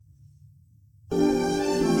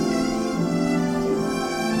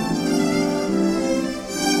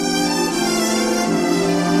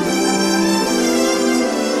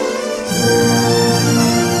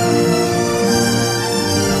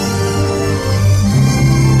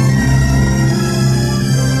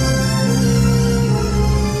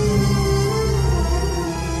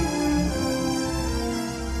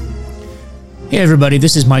Hey everybody,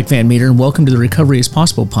 this is Mike Van Meter and welcome to the Recovery is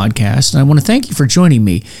Possible podcast. And I want to thank you for joining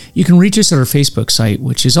me. You can reach us at our Facebook site,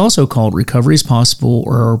 which is also called Recovery is Possible,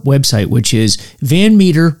 or our website, which is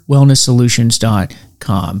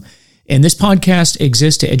vanmeterwellnesssolutions.com. And this podcast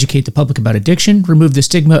exists to educate the public about addiction, remove the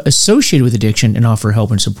stigma associated with addiction, and offer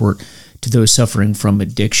help and support to those suffering from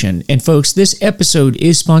addiction. And folks, this episode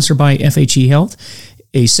is sponsored by FHE Health,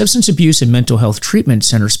 a substance abuse and mental health treatment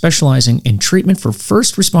center specializing in treatment for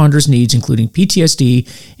first responders' needs, including PTSD,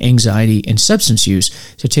 anxiety, and substance use,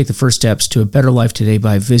 to take the first steps to a better life today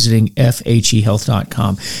by visiting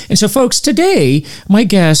fhealth.com. And so, folks, today, my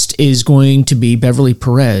guest is going to be Beverly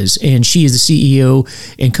Perez, and she is the CEO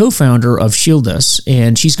and co-founder of ShieldUs,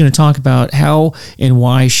 and she's going to talk about how and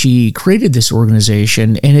why she created this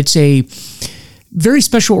organization. And it's a very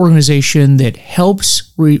special organization that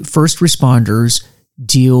helps first responders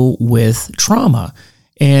deal with trauma,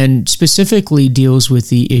 and specifically deals with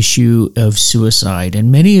the issue of suicide.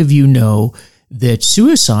 And many of you know that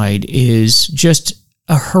suicide is just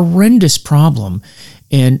a horrendous problem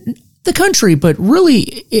in the country, but really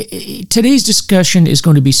today's discussion is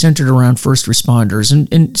going to be centered around first responders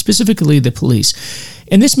and specifically the police.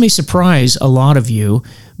 And this may surprise a lot of you,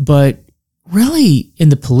 but really in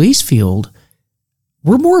the police field,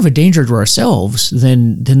 we're more of a danger to ourselves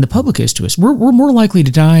than the public is to us. We're more likely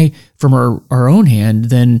to die from our own hand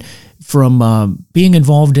than from being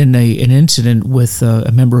involved in an incident with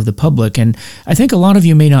a member of the public. And I think a lot of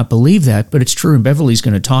you may not believe that, but it's true. And Beverly's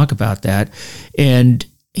going to talk about that. And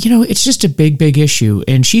you know, it's just a big, big issue.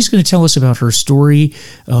 And she's going to tell us about her story,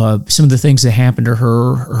 some of the things that happened to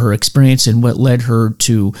her experience, and what led her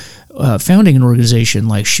to founding an organization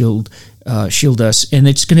like ShieldUs. And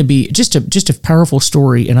it's going to be just a powerful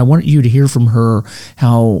story. And I want you to hear from her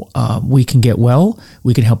how we can get well,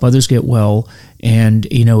 we can help others get well. And,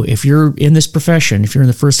 you know, if you're in this profession, if you're in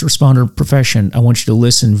the first responder profession, I want you to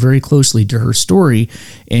listen very closely to her story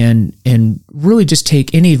and really just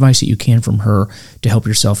take any advice that you can from her to help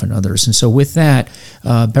yourself and others. And so with that,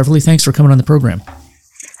 Beverly, thanks for coming on the program.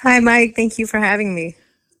 Hi, Mike. Thank you for having me.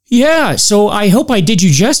 Yeah, so I hope I did you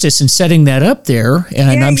justice in setting that up there,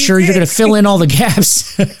 and I'm sure you're going to fill in all the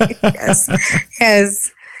gaps.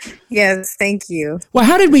 Yes, thank you. Well,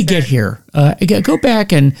 how did we get here? Go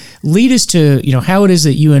back and lead us to, you know, how it is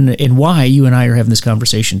that you and why you and I are having this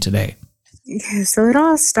conversation today. Yeah, so it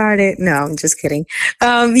all started. No, I'm just kidding.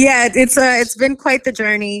 It's been quite the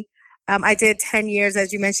journey. I did 10 years,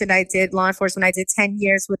 as you mentioned. I did law enforcement. I did 10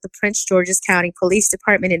 years with the Prince George's County Police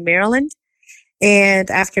Department in Maryland. And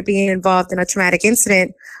after being involved in a traumatic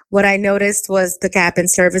incident, what I noticed was the gap in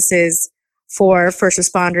services for first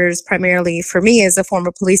responders. Primarily for me as a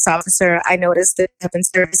former police officer, I noticed the gap in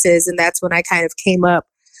services, and that's when I kind of came up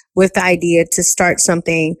with the idea to start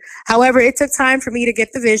something. However, it took time for me to get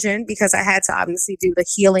the vision, because I had to obviously do the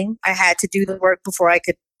healing. I had to do the work before I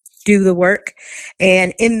could do the work.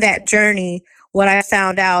 And in that journey, what I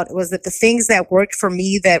found out was that the things that worked for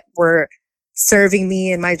me, that were serving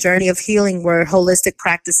me in my journey of healing, were holistic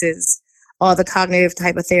practices, all the cognitive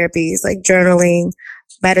type of therapies like journaling,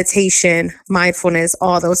 meditation, mindfulness,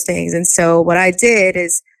 all those things. And so what I did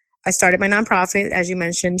is I started my nonprofit, as you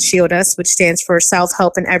mentioned, ShieldUs, which stands for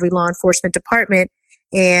Self-Help in Every Law Enforcement Department.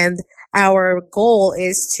 And our goal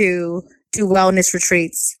is to do wellness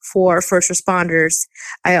retreats for first responders.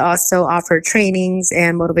 I also offer trainings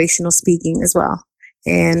and motivational speaking as well.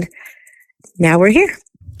 And now we're here.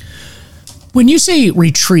 When you say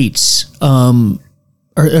retreats, are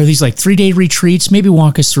these like 3-day retreats? Maybe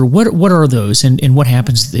walk us through what are those and what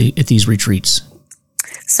happens at these retreats?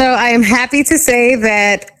 So I am happy to say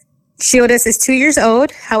that ShieldUs is 2 years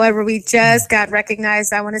old. However, we just got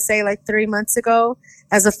recognized, I want to say like 3 months ago,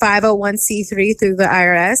 as a 501c3 through the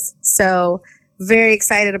IRS. So very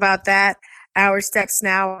excited about that. Our steps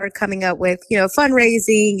now are coming up with,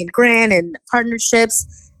 fundraising and grant and partnerships.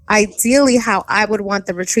 Ideally, how I would want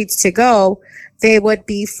the retreats to go, they would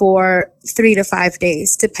be for 3 to 5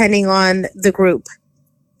 days, depending on the group.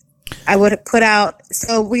 I would put out,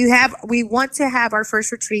 so we want to have our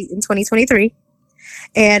first retreat in 2023.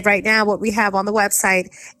 And right now, what we have on the website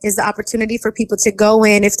is the opportunity for people to go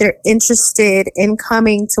in. If they're interested in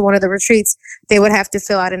coming to one of the retreats, they would have to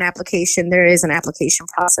fill out an application. There is an application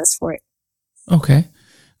process for it. Okay.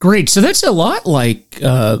 Great. So that's a lot like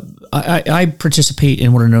I participate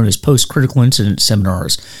in what are known as post-critical incident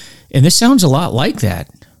seminars, and this sounds a lot like that.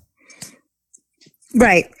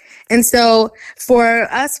 Right. And so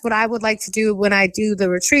for us, what I would like to do when I do the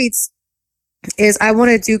retreats is I want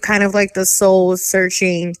to do kind of like the soul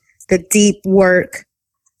searching, the deep work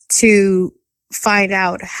to find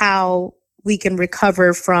out how we can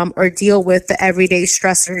recover from or deal with the everyday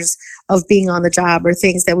stressors of being on the job or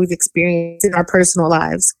things that we've experienced in our personal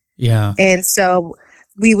lives. Yeah. And so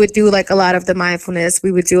we would do like a lot of the mindfulness.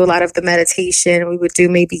 We would do a lot of the meditation. We would do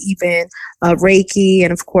maybe even Reiki.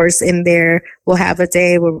 And of course, in there, we'll have a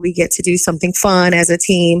day where we get to do something fun as a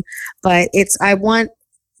team. But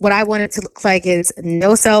what I want it to look like is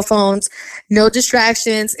no cell phones, no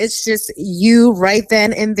distractions. It's just you right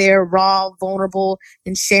then and there, raw, vulnerable,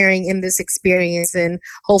 and sharing in this experience, and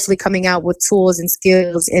hopefully coming out with tools and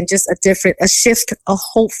skills and just a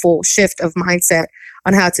hopeful shift of mindset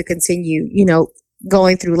on how to continue,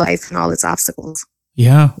 going through life and all its obstacles.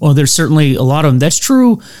 Yeah. Well, there's certainly a lot of them. That's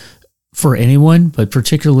true for anyone, but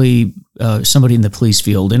particularly somebody in the police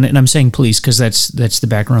field. And I'm saying police because that's the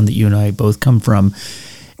background that you and I both come from.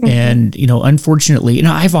 Mm-hmm. And, unfortunately,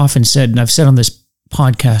 I've often said, and I've said on this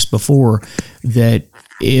podcast before, that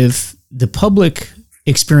if the public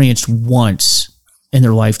experienced once in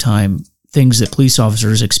their lifetime things that police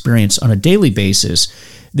officers experience on a daily basis,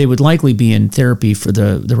 they would likely be in therapy for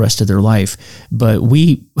the rest of their life. But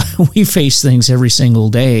we face things every single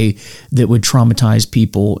day that would traumatize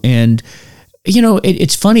people. And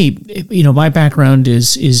it's funny, my background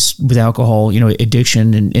is with alcohol,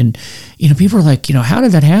 addiction, and people are like, how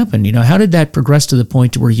did that happen? How did that progress to the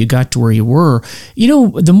point to where you got to where you were?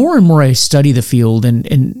 The more and more I study the field, and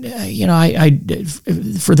I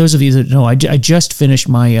for those of you that know, I just finished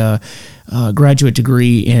my graduate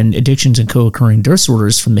degree in addictions and co-occurring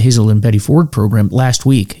disorders from the Hazel and Betty Ford program last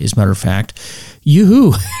week, as a matter of fact.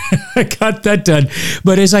 Yoo-hoo, I got that done.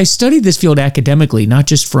 But as I studied this field academically, not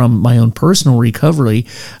just from my own personal recovery,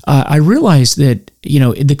 I realized that,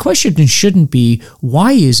 the question shouldn't be,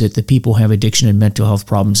 why is it that people have addiction and mental health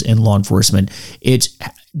problems in law enforcement?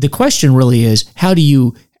 The question really is, how do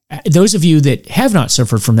you, those of you that have not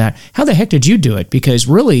suffered from that, how the heck did you do it? Because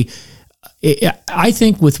really, I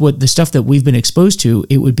think with the stuff that we've been exposed to,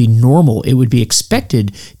 it would be normal. It would be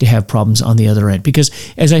expected to have problems on the other end. Because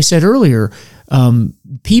as I said earlier,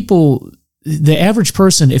 the average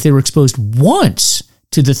person, if they were exposed once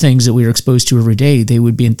to the things that we are exposed to every day, they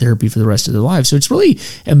would be in therapy for the rest of their lives. So it's really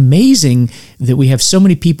amazing that we have so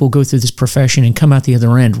many people go through this profession and come out the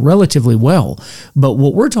other end relatively well. But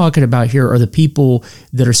what we're talking about here are the people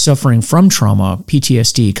that are suffering from trauma,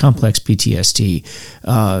 PTSD, complex PTSD,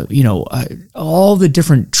 all the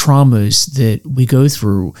different traumas that we go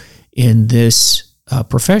through in this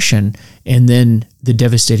profession, and then the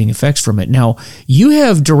devastating effects from it. Now, you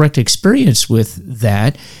have direct experience with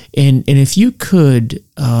that, and if you could,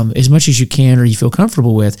 as much as you can or you feel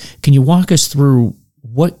comfortable with, can you walk us through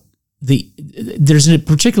there's a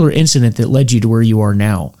particular incident that led you to where you are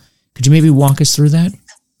now. Could you maybe walk us through that?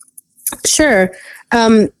 Sure.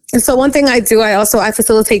 So one thing I do, I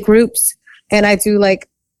facilitate groups, and I do like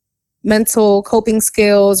mental coping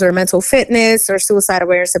skills or mental fitness or suicide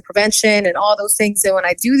awareness and prevention and all those things. And when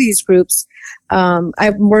I do these groups, I'm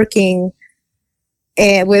working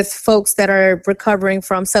with folks that are recovering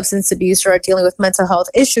from substance abuse or are dealing with mental health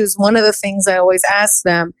issues. One of the things I always ask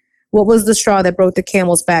them, what was the straw that broke the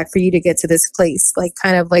camel's back for you to get to this place? Like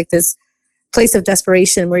kind of like this place of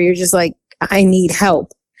desperation where you're just like, I need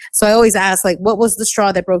help. So I always ask, like, what was the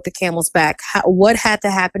straw that broke the camel's back? What had to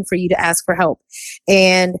happen for you to ask for help?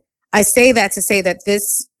 And I say that to say that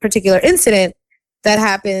this particular incident that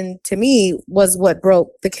happened to me was what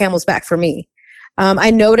broke the camel's back for me.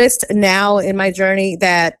 I noticed now in my journey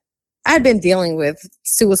that I'd been dealing with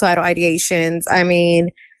suicidal ideations.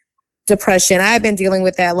 Depression. I've been dealing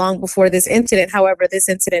with that long before this incident. However, this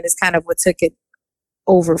incident is kind of what took it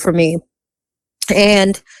over for me.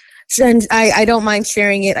 And I don't mind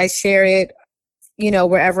sharing it. I share it,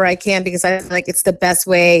 wherever I can, because I feel like it's the best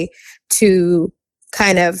way to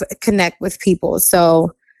kind of connect with people.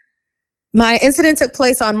 So my incident took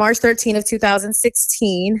place on March 13th of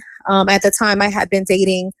 2016. At the time I had been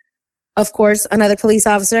dating, of course, another police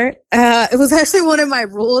officer. It was actually one of my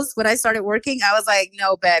rules when I started working. I was like,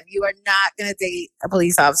 no, Bev, you are not going to date a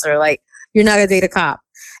police officer. Like, you're not going to date a cop.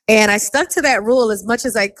 And I stuck to that rule as much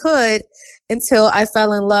as I could until I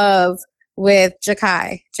fell in love with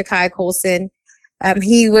Jakai Colson.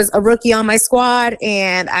 He was a rookie on my squad,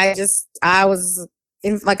 and I just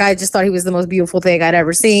thought he was the most beautiful thing I'd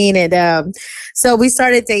ever seen. And so we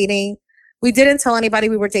started dating. We didn't tell anybody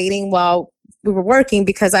we were dating while we were working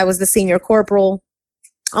because I was the senior corporal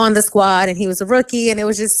on the squad and he was a rookie, and it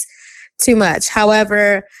was just too much.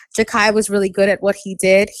 However, Jakai was really good at what he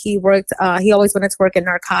did. He always wanted to work in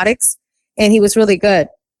narcotics, and he was really good.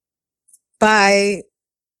 By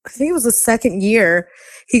I think it was the second year,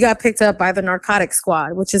 he got picked up by the narcotics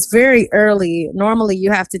squad, which is very early. Normally,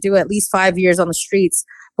 you have to do at least 5 years on the streets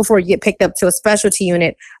before you get picked up to a specialty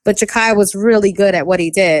unit. But Jakai was really good at what he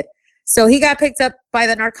did. So he got picked up by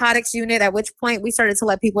the narcotics unit, at which point we started to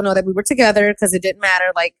let people know that we were together because it didn't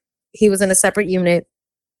matter. Like, he was in a separate unit.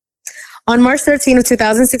 On March 13th of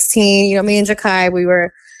 2016, me and Jakai, we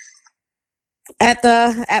were at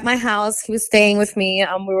my house. He was staying with me.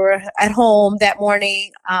 We were at home that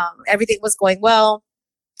morning. Everything was going well.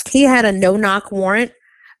 He had a no-knock warrant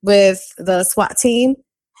with the SWAT team,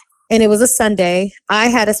 and it was a Sunday. I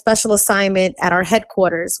had a special assignment at our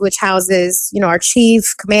headquarters, which houses, our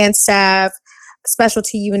chief, command staff,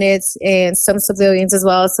 specialty units, and some civilians as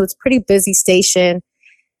well. So it's a pretty busy station.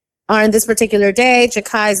 On this particular day,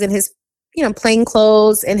 Jakai's in his, plain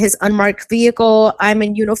clothes in his unmarked vehicle. I'm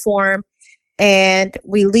in uniform. And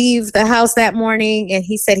we leave the house that morning, and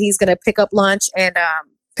he said he's going to pick up lunch and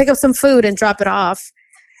pick up some food and drop it off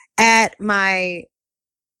at my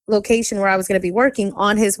location where I was going to be working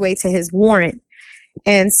on his way to his warrant.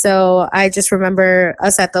 And so I just remember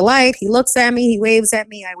us at the light. He looks at me. He waves at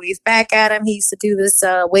me. I wave back at him. He used to do this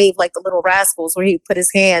wave like the Little Rascals, where he put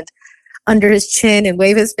his hand under his chin and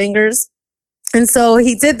wave his fingers. And so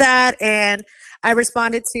he did that, and I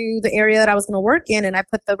responded to the area that I was going to work in, and I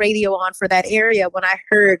put the radio on for that area when I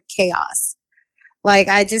heard chaos. Like,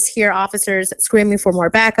 I just hear officers screaming for more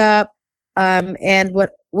backup. And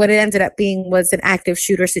what it ended up being was an active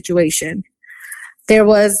shooter situation. There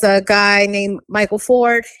was a guy named Michael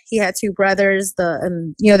Ford. He had two brothers.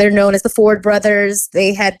 They're known as the Ford brothers.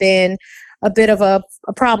 They had been a bit of a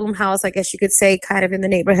problem house, I guess you could say, kind of in the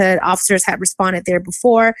neighborhood. Officers had responded there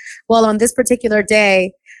before. Well, on this particular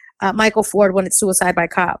day, Michael Ford wanted suicide by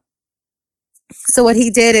cop. So what he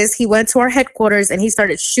did is he went to our headquarters and he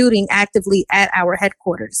started shooting actively at our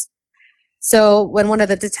headquarters. So when one of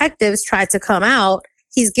the detectives tried to come out,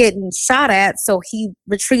 he's getting shot at. So he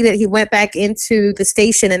retreated. He went back into the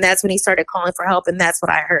station, and that's when he started calling for help. And that's what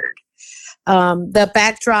I heard. The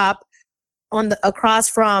backdrop across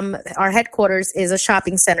from our headquarters is a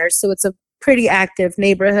shopping center. So it's a pretty active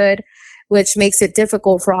neighborhood, which makes it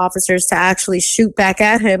difficult for officers to actually shoot back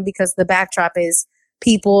at him because the backdrop is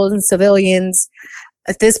people and civilians.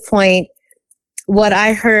 At this point, what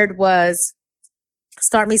I heard was,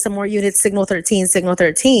 start me some more units, signal 13, signal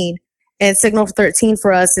 13. And signal 13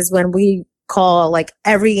 for us is when we call like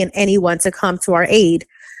every and anyone to come to our aid.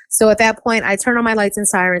 So at that point, I turned on my lights and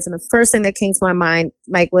sirens, and the first thing that came to my mind,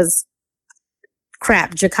 Mike, was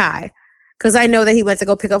crap, Jakai. Because I know that he went to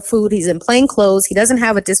go pick up food. He's in plain clothes. He doesn't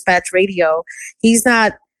have a dispatch radio. He's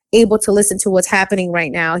not able to listen to what's happening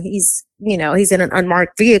right now. He's in an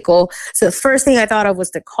unmarked vehicle. So the first thing I thought of was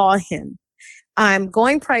to call him. I'm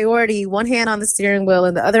going priority, one hand on the steering wheel,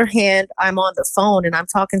 and the other hand, I'm on the phone, and I'm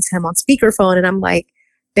talking to him on speakerphone. And I'm like,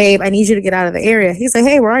 babe, I need you to get out of the area. He's like,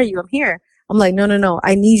 hey, where are you? I'm here. I'm like, no.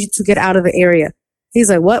 I need you to get out of the area. He's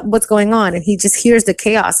like, what's going on? And he just hears the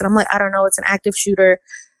chaos. And I'm like, I don't know. It's an active shooter.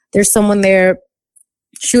 There's someone there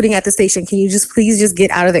shooting at the station. Can you please just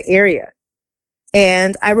get out of the area?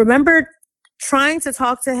 And I remember trying to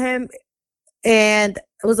talk to him, and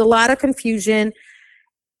it was a lot of confusion.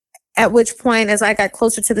 At which point, as I got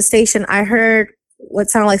closer to the station, I heard what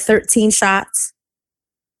sounded like 13 shots,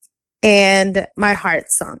 and my heart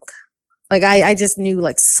sunk. Like I just knew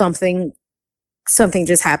like something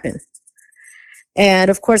just happened.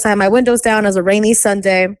 And of course, I had my windows down. It was a rainy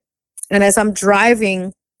Sunday, and as I'm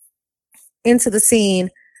driving into the scene,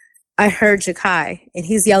 I heard Jakai, and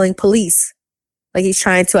he's yelling police, like he's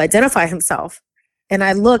trying to identify himself. And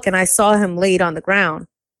I look, and I saw him laid on the ground.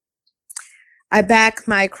 I back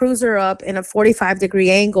my cruiser up in a 45-degree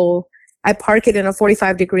angle. I park it in a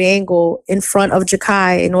 45-degree angle in front of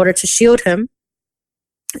Jakai in order to shield him.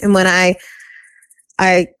 And when I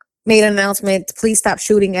made an announcement, please stop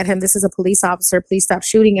shooting at him. This is a police officer. Please stop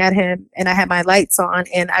shooting at him. And I had my lights on,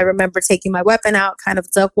 and I remember taking my weapon out, kind of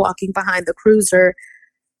duck walking behind the cruiser.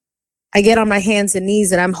 I get on my hands and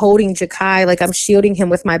knees, and I'm holding Jakai, like I'm shielding him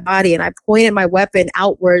with my body. And I pointed my weapon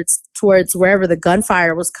outwards towards wherever the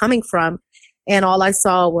gunfire was coming from. And all I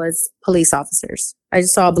saw was police officers. I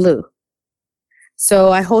just saw blue.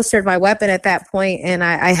 So I holstered my weapon at that point, and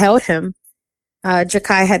I held him.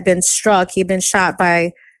 Jakai had been struck. He'd been shot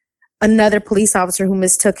by another police officer who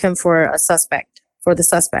mistook him for the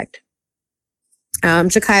suspect.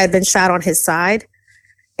 Jakai had been shot on his side,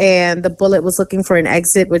 and the bullet was looking for an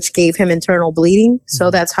exit, which gave him internal bleeding.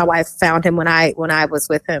 So that's how I found him when I was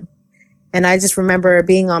with him. And I just remember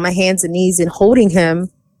being on my hands and knees and holding him,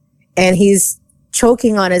 and he's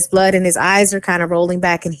choking on his blood, and his eyes are kind of rolling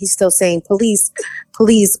back, and he's still saying police,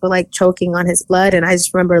 police, but like choking on his blood. And I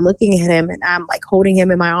just remember looking at him, and I'm like holding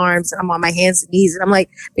him in my arms, and I'm on my hands and knees, and I'm like,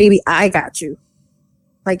 baby, I got you.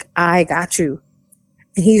 Like, I got you.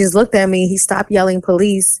 And he just looked at me. He stopped yelling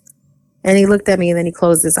police, and he looked at me, and then he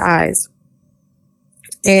closed his eyes.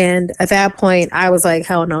 And at that point, I was like,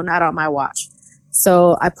 hell no, not on my watch.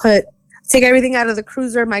 So I take everything out of the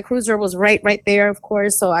cruiser. My cruiser was right there, of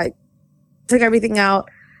course. So I took everything out.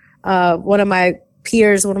 One of my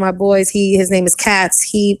peers, one of my boys, his name is Katz.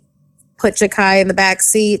 He put Jakai in the back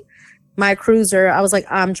seat. My cruiser, I was like,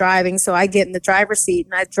 I'm driving. So I get in the driver's seat,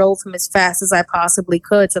 and I drove him as fast as I possibly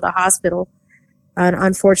could to the hospital. And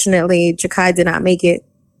unfortunately, Jakai did not make it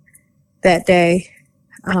that day.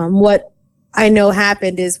 What I know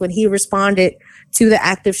happened is when he responded to the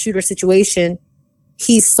active shooter situation,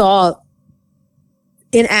 he saw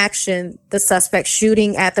in action the suspect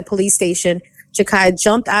shooting at the police station. Jakai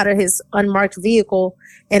jumped out of his unmarked vehicle,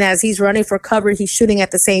 and as he's running for cover, he's shooting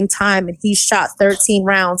at the same time, and he shot 13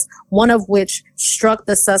 rounds, one of which struck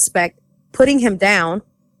the suspect, putting him down.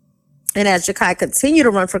 And as Jakai continued to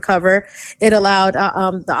run for cover, it allowed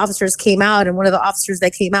the officers came out, and one of the officers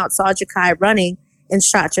that came out saw Jakai running and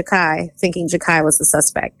shot Jakai, thinking Jakai was the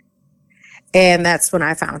suspect. And that's when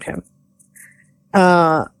I found him.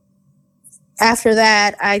 After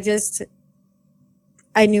that, I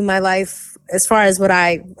knew my life, as far as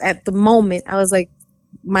at the moment, I was like,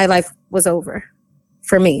 my life was over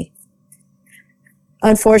for me.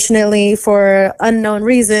 Unfortunately, for unknown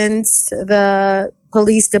reasons, the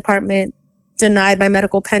police department denied my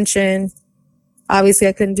medical pension. Obviously,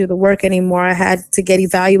 I couldn't do the work anymore. I had to get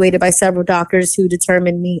evaluated by several doctors who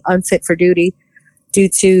determined me unfit for duty due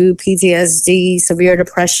to PTSD, severe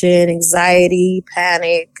depression, anxiety,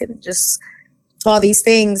 panic, and just all these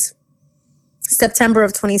things. September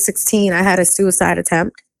of 2016, I had a suicide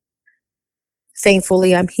attempt.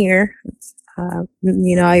 Thankfully, I'm here.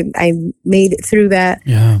 I made it through that.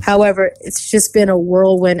 Yeah. However, it's just been a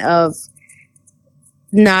whirlwind of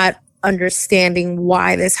not understanding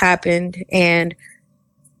why this happened and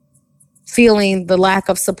feeling the lack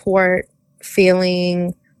of support,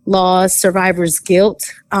 feeling lost, survivor's guilt.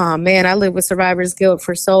 Oh man, I lived with survivor's guilt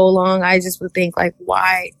for so long. I just would think, like,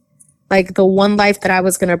 why? Like, the one life that I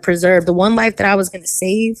was going to preserve, the one life that I was going to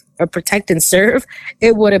save or protect and serve,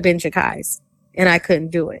 it would have been Jakai's, and I couldn't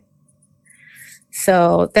do it.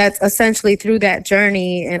 So that's essentially through that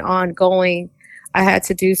journey and ongoing, I had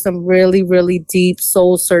to do some really, really deep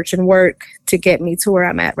soul searching work to get me to where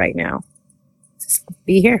I'm at right now. Just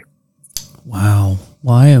be here. Wow.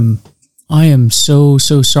 Well, I am so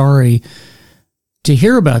sorry to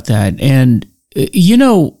hear about that. And,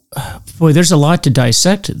 boy, there's a lot to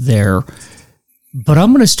dissect there, but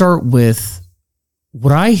I'm going to start with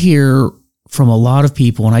what I hear from a lot of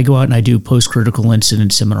people, and I go out and I do post-critical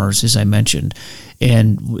incident seminars, as I mentioned,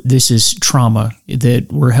 and this is trauma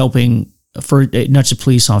that we're helping for not just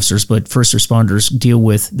police officers, but first responders deal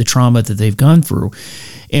with the trauma that they've gone through.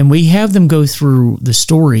 And we have them go through the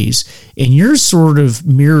stories, and yours sort of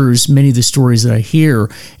mirrors many of the stories that I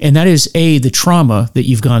hear, and that is the trauma that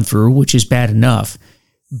you've gone through, which is bad enough.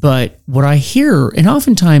 But what I hear, and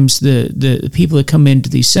oftentimes the people that come into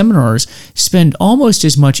these seminars spend almost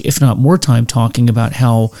as much, if not more time, talking about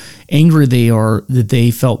how angry they are that they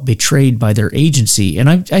felt betrayed by their agency. And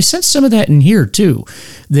I sense some of that in here too,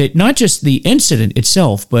 that not just the incident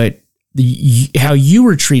itself, but how you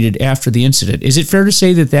were treated after the incident. Is it fair to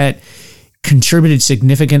say that contributed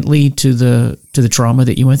significantly to the trauma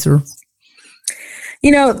that you went through?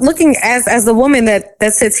 Looking as the woman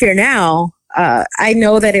that sits here now, I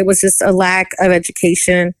know that it was just a lack of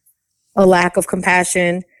education, a lack of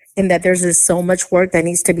compassion, and that there's just so much work that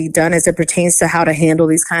needs to be done as it pertains to how to handle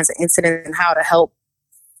these kinds of incidents and how to help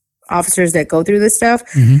officers that go through this stuff.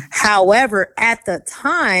 Mm-hmm. However, at the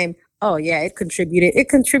time, it contributed. It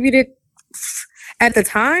contributed at the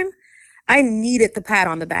time. I needed the pat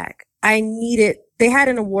on the back. They had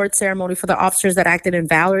an award ceremony for the officers that acted in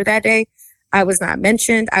valor that day. I was not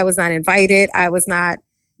mentioned. I was not invited. I was not,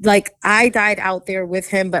 I died out there with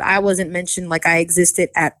him, but I wasn't mentioned like I existed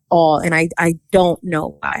at all. And I don't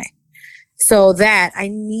know why. So that I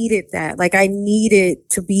needed that. I needed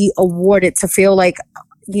to be awarded, to feel like,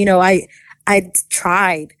 I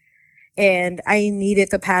tried, and I needed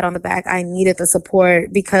the pat on the back. I needed the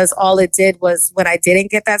support, because all it did was, when I didn't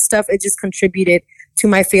get that stuff, it just contributed to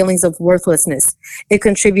my feelings of worthlessness. It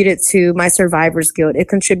contributed to my survivor's guilt. It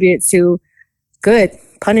contributed to, good,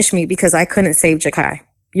 punish me because I couldn't save Jakai.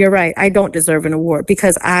 You're right. I don't deserve an award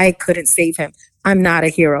because I couldn't save him. I'm not a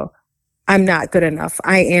hero. I'm not good enough.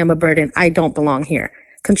 I am a burden. I don't belong here.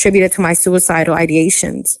 contributed to my suicidal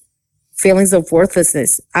ideations, feelings of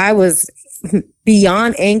worthlessness. I was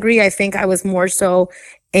beyond angry. I think I was more so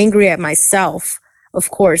angry at myself. Of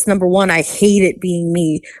course, number one, I hated being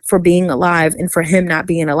me for being alive and for him not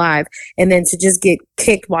being alive. And then to just get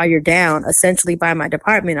kicked while you're down, essentially by my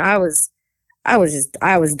department, I was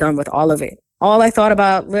done with all of it. All I thought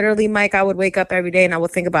about, literally, Mike, I would wake up every day and I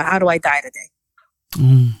would think about, how do I die today?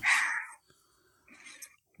 Mm.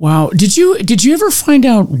 Wow. Did you ever find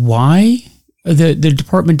out why the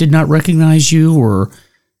department did not recognize you or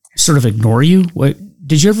sort of ignore you?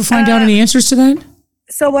 Did you ever find out any answers to that?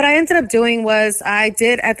 So what I ended up doing was I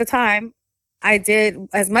did as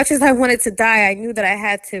much as I wanted to die. I knew that I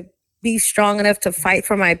had to be strong enough to fight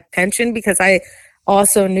for my pension, because I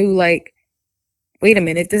also knew, like, wait a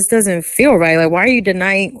minute, this doesn't feel right. Like, why are you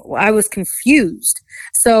denying? I was confused.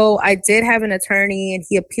 So I did have an attorney, and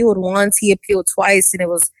he appealed once, he appealed twice. And it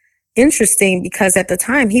was interesting because at the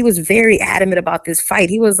time he was very adamant about this fight.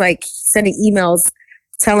 He was like sending emails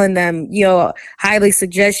telling them, highly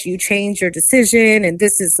suggest you change your decision, and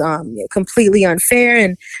this is completely unfair,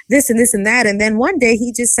 and this and this and that. And then one day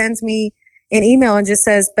he just sends me an email and just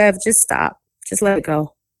says, Bev, just stop, just let it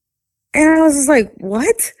go. And I was just like,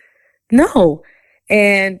 what? No.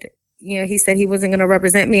 And he said he wasn't going to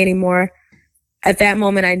represent me anymore. At that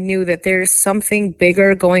moment, I knew that there's something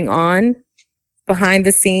bigger going on behind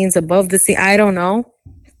the scenes, above the scene. I don't know.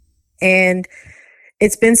 And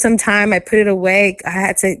it's been some time. I put it away. I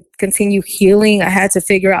had to continue healing. I had to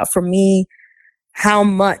figure out for me, how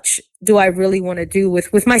much do I really want to do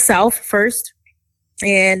with myself first?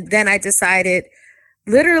 And then I decided,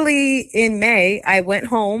 literally in May, I went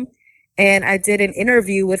home and I did an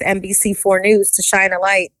interview with NBC4 News to shine a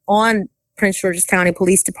light on Prince George's County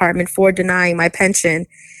Police Department for denying my pension.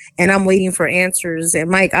 And I'm waiting for answers. And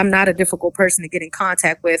Mike, I'm not a difficult person to get in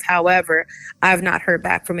contact with. However, I've not heard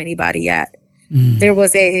back from anybody yet. There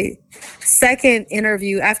was a second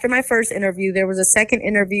interview. After my first interview, there was a second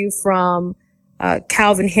interview from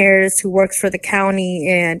Calvin Harris, who works for the county.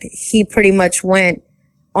 And he pretty much went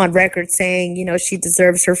on record saying, she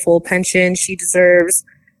deserves her full pension. She deserves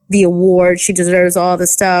the award. She deserves all the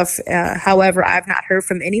stuff. However, I've not heard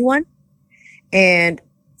from anyone. And,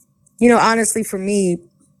 honestly, for me,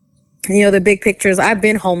 the big picture is I've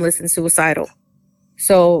been homeless and suicidal.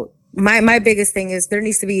 So my biggest thing is there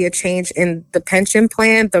needs to be a change in the pension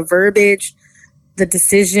plan, the verbiage, the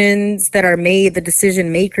decisions that are made, the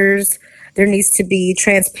decision makers. There needs to be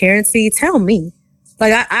transparency. Tell me.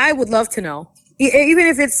 Like, I would love to know. Even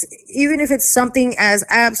if it's something as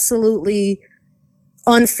absolutely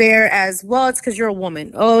unfair as, well, it's because you're a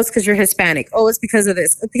woman. Oh, it's because you're Hispanic. Oh, it's because of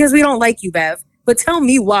this. Because we don't like you, Bev. But tell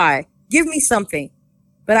me why. Give me something.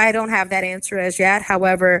 But I don't have that answer as yet.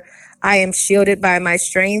 However, I am shielded by my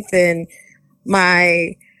strength and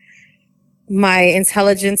my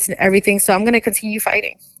intelligence and everything. So I'm going to continue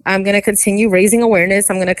fighting. I'm going to continue raising awareness.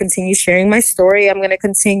 I'm going to continue sharing my story. I'm going to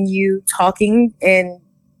continue talking and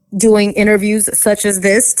doing interviews such as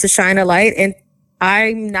this to shine a light. And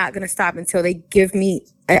I'm not going to stop until they give me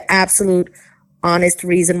an absolute honest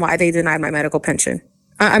reason why they denied my medical pension.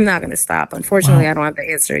 I'm not going to stop. Unfortunately, wow. I don't have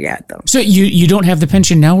the answer yet, though. So you don't have the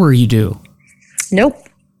pension now, or you do? Nope.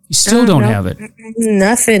 You still don't have it?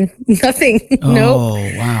 Nothing. Oh,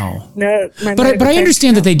 nope. Wow. No. But I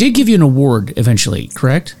understand that they did give you an award eventually,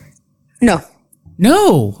 correct? No.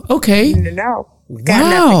 No. Okay. No.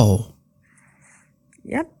 Wow.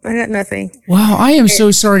 Yep, I got nothing. Wow, I am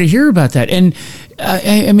so sorry to hear about that. And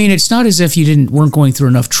I mean, it's not as if you weren't going through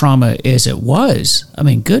enough trauma as it was. I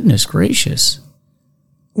mean, goodness gracious.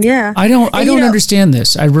 Yeah. I don't understand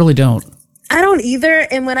this. I really don't. I don't either.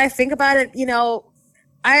 And when I think about it,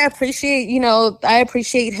 I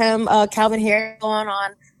appreciate him, Calvin Harris, going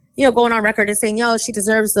on record and saying, she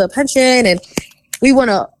deserves the pension and we want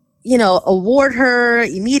to, award her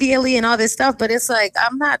immediately and all this stuff. But it's like,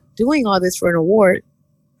 I'm not doing all this for an award.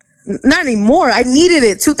 Not anymore. I needed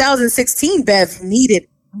it. 2016, Bev needed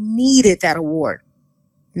that award.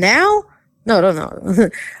 Now? No. I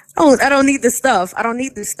don't need this stuff.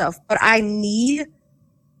 But I need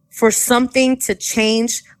for something to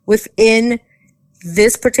change within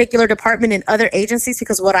this particular department and other agencies,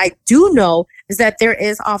 because what I do know is that there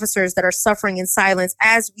is officers that are suffering in silence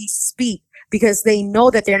as we speak because they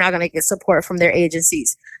know that they're not going to get support from their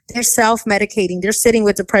agencies. They're self-medicating. They're sitting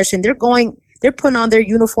with depression. They're putting on their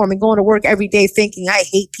uniform and going to work every day thinking, I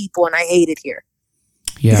hate people and I hate it here.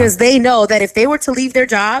 Yeah. Because they know that if they were to leave their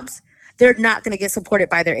jobs, they're not going to get supported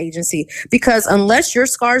by their agency, because unless your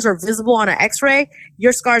scars are visible on an x-ray,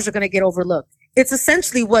 your scars are going to get overlooked. It's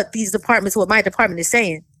essentially what my department is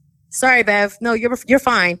saying. Sorry, Bev. No, you're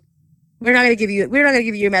fine. We're not going to give you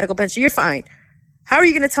your medical pension. You're fine. How are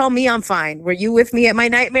you going to tell me I'm fine? Were you with me at my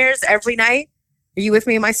nightmares every night? Are you with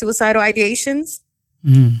me in my suicidal ideations?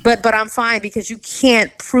 But I'm fine because you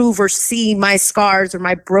can't prove or see my scars or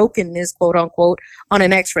my brokenness, quote unquote, on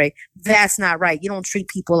an X-ray. That's not right. You don't treat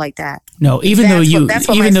people like that. No, even though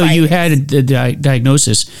you had a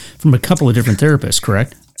diagnosis from a couple of different therapists,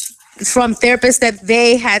 correct? From therapists that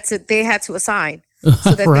they had to assign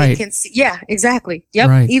so that right. they can see. Yeah, exactly. Yep.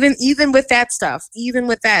 Right. Even with that stuff,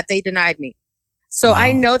 they denied me. So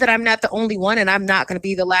I know that I'm not the only one, and I'm not going to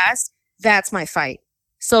be the last. That's my fight.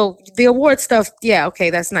 So the award stuff, yeah,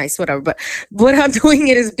 okay, that's nice, whatever. But what I'm doing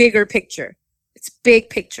it is bigger picture. It's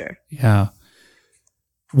big picture. Yeah.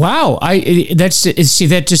 Wow.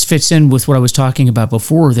 That just fits in with what I was talking about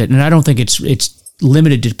before. And I don't think it's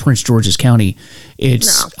limited to Prince George's County.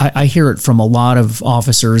 I hear it from a lot of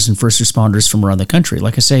officers and first responders from around the country.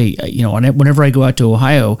 Like I say, whenever I go out to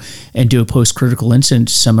Ohio and do a post-critical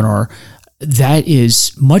incident seminar, that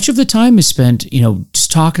is much of the time is spent,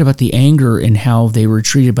 just talking about the anger and how they were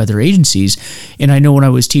treated by their agencies. And I know when I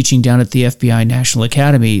was teaching down at the FBI National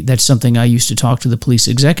Academy, that's something I used to talk to the police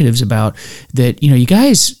executives about, that, you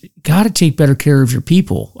guys got to take better care of your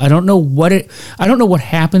people. I don't know what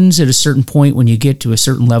happens at a certain point when you get to a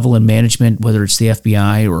certain level in management, whether it's the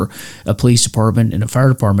FBI or a police department and a fire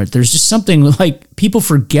department. There's just something like people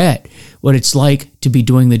forget what it's like to be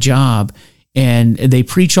doing the job. And they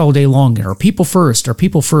preach all day long, our people first,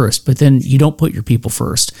 but then you don't put your people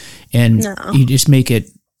first, and you just make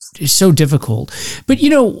it's so difficult. But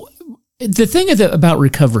the thing about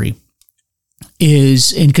recovery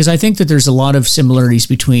is, and because I think that there's a lot of similarities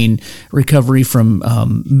between recovery from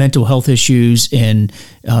mental health issues and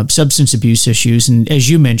substance abuse issues, and as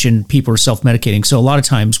you mentioned, people are self-medicating, so a lot of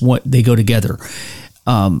times they go together.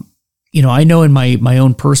 I know in my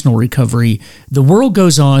own personal recovery, the world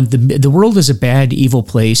goes on. The world is a bad, evil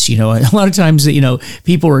place. A lot of times,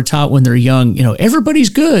 people are taught when they're young, everybody's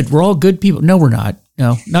good. We're all good people. No, we're not.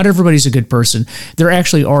 No, not everybody's a good person. There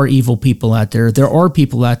actually are evil people out there. There are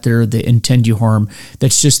people out there that intend you harm.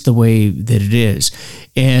 That's just the way that it is.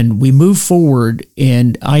 And we move forward.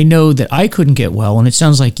 And I know that I couldn't get well, and it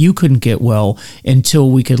sounds like you couldn't get well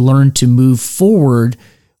until we could learn to move forward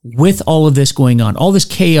with all of this going on, all this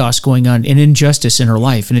chaos going on and injustice in her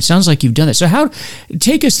life. And it sounds like you've done that. So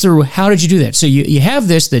take us through, how did you do that? So you have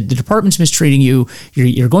this, the department's mistreating you,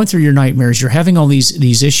 you're going through your nightmares, you're having all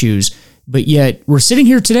these issues, but yet we're sitting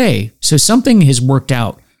here today. So something has worked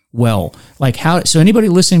out well. So anybody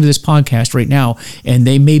listening to this podcast right now, and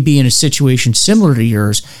they may be in a situation similar to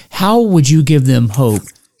yours, how would you give them hope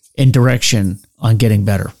and direction on getting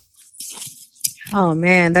better? Oh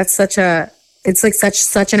man, that's such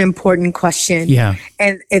an important question. Yeah.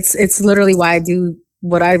 And it's literally why I do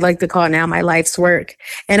what I like to call now my life's work.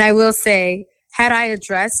 And I will say, had I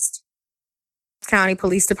addressed county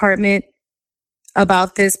police department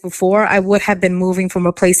about this before, I would have been moving from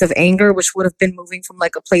a place of anger, which would have been moving from a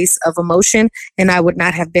place of emotion, and I would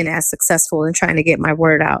not have been as successful in trying to get my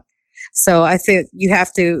word out. So I think you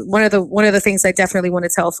have to, one of the things I definitely want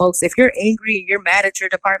to tell folks, if you're angry, you're mad at your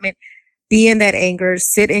department, be in that anger,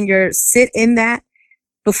 sit in that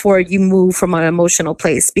before you move from an emotional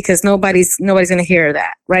place, because nobody's going to hear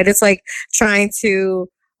that, right? It's like trying to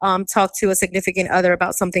talk to a significant other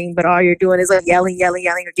about something, but all you're doing is yelling,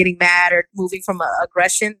 or getting mad or moving from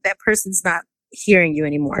aggression. That person's not hearing you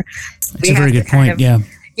anymore. That's a very good point.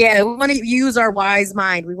 Yeah, we want to use our wise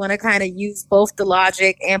mind. We want to kind of use both the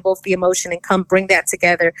logic and both the emotion and bring that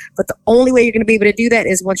together. But the only way you're going to be able to do that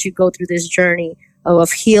is once you go through this journey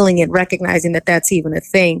of healing and recognizing that that's even a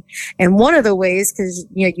thing. And one of the ways, because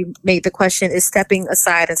you made the question, is stepping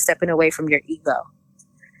aside and stepping away from your ego.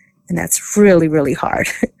 And that's really, really hard.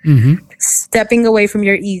 Mm-hmm. Stepping away from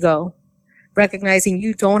your ego, recognizing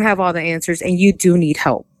you don't have all the answers and you do need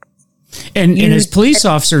help. And as police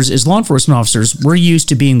officers, as law enforcement officers, we're used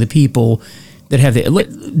to being the people that have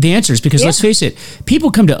the answers, because let's face it,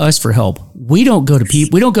 people come to us for help. We don't go to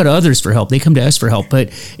people. We don't go to others for help. They come to us for help. But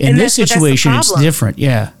in this situation, it's different.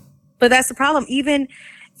 Yeah. But that's the problem. Even,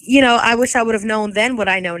 I wish I would have known then what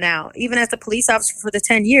I know now. Even as a police officer for the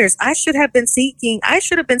 10 years, I should have been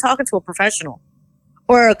talking to a professional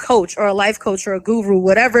or a coach or a life coach or a guru,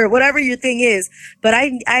 whatever your thing is. But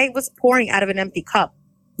I was pouring out of an empty cup.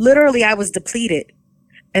 Literally, I was depleted.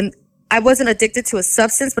 And I wasn't addicted to a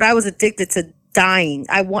substance, but I was addicted to dying.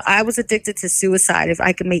 I was addicted to suicide, if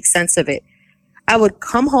I could make sense of it. I would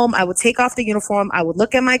come home, I would take off the uniform, I would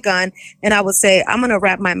look at my gun, and I would say, I'm going to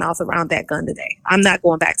wrap my mouth around that gun today. I'm not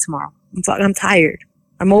going back tomorrow. I'm tired.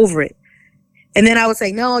 I'm over it. And then I would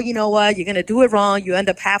say, no, you know what? You're going to do it wrong. You end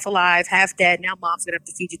up half alive, half dead. Now mom's going to have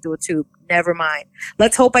to feed you through a tube. Never mind.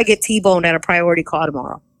 Let's hope I get T-boned at a priority call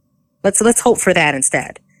tomorrow. Let's hope for that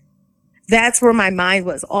instead. That's where my mind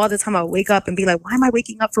was all the time. I would wake up and be like, why am I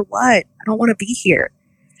waking up for what? I don't want to be here.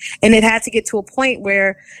 And it had to get to a point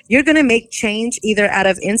where you're going to make change either out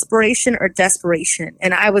of inspiration or desperation.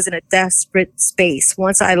 And I was in a desperate space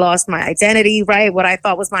once I lost my identity, right? What I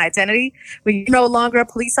thought was my identity. When you're no longer a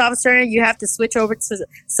police officer and you have to switch over to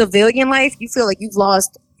civilian life, you feel like you've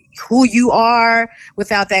lost who you are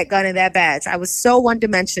without that gun and that badge. I was so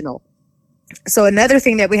one-dimensional. So another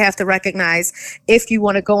thing that we have to recognize, if you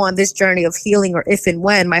want to go on this journey of healing, or if and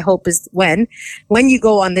when, my hope is when you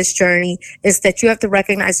go on this journey, is that you have to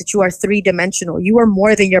recognize that you are three-dimensional. You are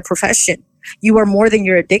more than your profession. You are more than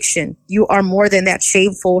your addiction. You are more than that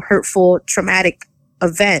shameful, hurtful, traumatic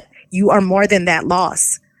event. You are more than that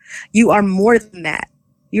loss. You are more than that.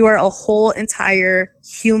 You are a whole entire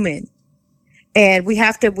human. And we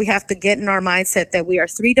have to get in our mindset that we are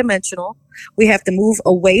three-dimensional. We have to move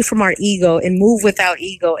away from our ego and move without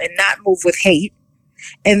ego and not move with hate.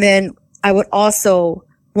 And then I would also,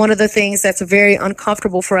 one of the things that's very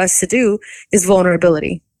uncomfortable for us to do is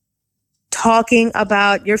vulnerability. Talking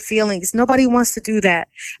about your feelings. Nobody wants to do that.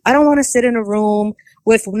 I don't want to sit in a room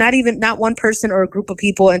with not one person or a group of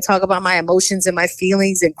people and talk about my emotions and my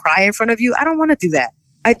feelings and cry in front of you. I don't want to do that.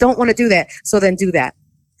 I don't want to do that. So then do that.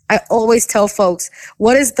 I always tell folks,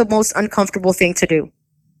 what is the most uncomfortable thing to do?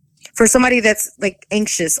 For somebody that's like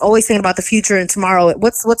anxious, always thinking about the future and tomorrow,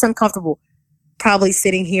 what's uncomfortable? Probably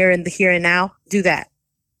sitting here in the here and now. Do that.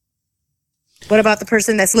 What about the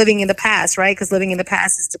person that's living in the past, right? Because living in the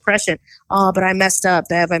past is depression. Oh, but I messed up,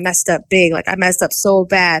 Bev. I messed up big. Like I messed up so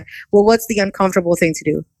bad. Well, what's the uncomfortable thing to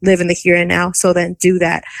do? Live in the here and now. So then do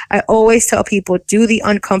that. I always tell people, do the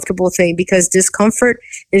uncomfortable thing, because discomfort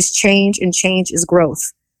is change and change is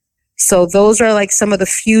growth. So those are like some of the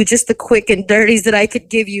few, just the quick and dirties that I could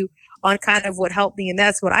give you on kind of what helped me. And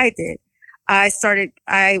that's what I did.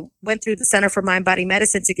 I went through the Center for Mind Body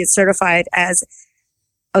Medicine to get certified as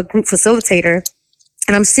a group facilitator.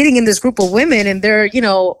 And I'm sitting in this group of women, and they're,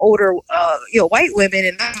 older, white women,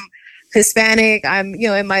 and I'm Hispanic. I'm,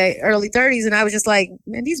 in my early 30s. And I was just like,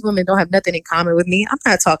 man, these women don't have nothing in common with me. I'm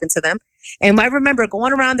not talking to them. And I remember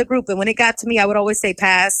going around the group, and when it got to me, I would always say,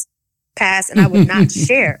 pass, and I would not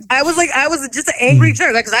share. I was just an angry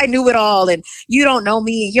jerk, because I knew it all, and you don't know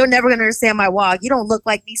me. You're never going to understand my walk. You don't look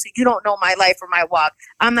like me, so you don't know my life or my walk.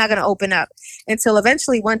 I'm not going to open up. Until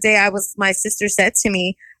eventually one day my sister said to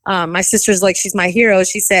me, my sister's like, she's my hero.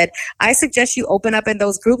 She said, I suggest you open up in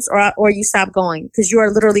those groups or you stop going, because you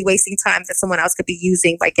are literally wasting time that someone else could be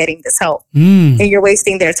using by getting this help. And you're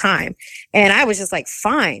wasting their time. And I was just like,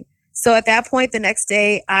 fine. So at that point, the next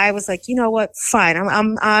day, I was like, you know what? Fine.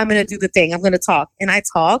 I'm going to do the thing. I'm going to talk. And I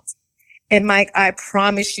talked. And Mike, I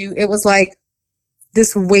promise you, it was like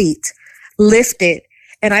this weight lifted.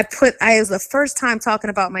 And it was the first time talking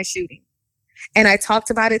about my shooting. And I talked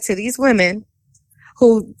about it to these women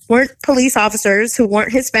who weren't police officers, who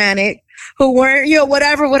weren't Hispanic, who weren't,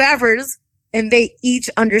 whatevers. And they each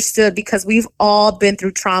understood, because we've all been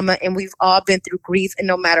through trauma and we've all been through grief. And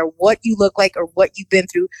no matter what you look like or what you've been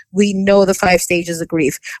through, we know the 5 stages of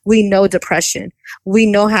grief. We know depression. We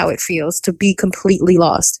know how it feels to be completely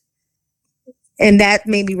lost. And that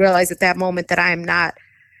made me realize at that moment that I am not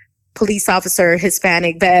police officer,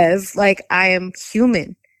 Hispanic, Bev. Like, I am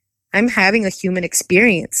human. I'm having a human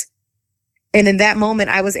experience. And in that moment,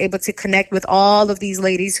 I was able to connect with all of these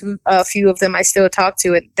ladies, who a few of them I still talk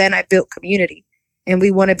to. And then I built community, and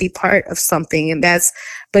we want to be part of something.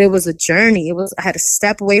 But it was a journey. I had to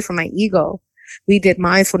step away from my ego. We did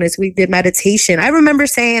mindfulness. We did meditation. I remember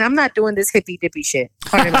saying, I'm not doing this hippy dippy shit.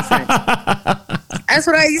 Pardon my French. That's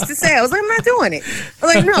what I used to say. I was like, I'm not doing it. I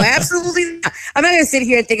was like, no, absolutely not. I'm not going to sit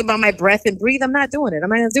here and think about my breath and breathe. I'm not doing it. I'm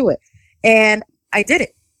not going to do it. And I did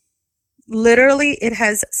it. Literally, it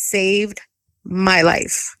has saved my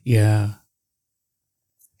life. Yeah.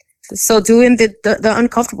 So doing the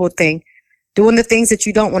uncomfortable thing, doing the things that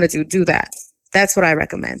you don't want to do that. That's what I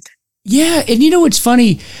recommend. Yeah. And it's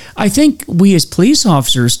funny. I think we as police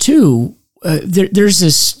officers too, there's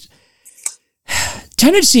this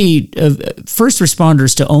tendency of first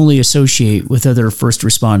responders to only associate with other first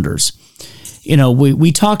responders.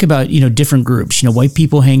 We talk about, different groups, white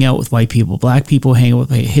people hang out with white people, black people hang out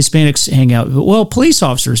with Hispanics, hang out. Well, police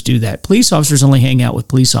officers do that. Police officers only hang out with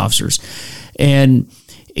police officers. And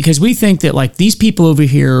because we think that like these people over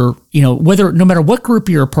here, no matter what group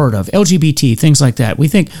you're a part of, LGBT, things like that, we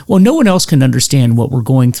think, well, no one else can understand what we're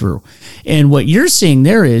going through. And what you're seeing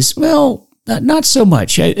there is, well, Not so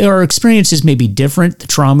much. Our experiences may be different. The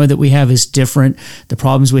trauma that we have is different. The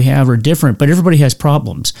problems we have are different, but everybody has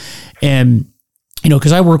problems. And,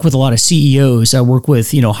 because I work with a lot of CEOs, I work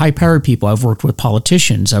with, high-powered people. I've worked with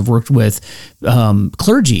politicians. I've worked with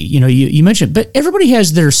clergy. You mentioned, but everybody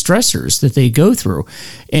has their stressors that they go through,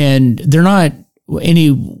 and they're not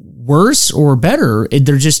any worse or better.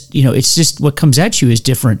 They're just, it's just what comes at you is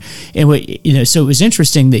different. And so it was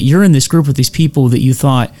interesting that you're in this group with these people that you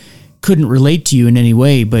thought couldn't relate to you in any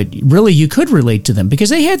way, but really you could relate to them because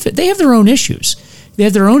they have their own issues. They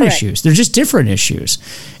have their own Correct. issues. They're just different issues.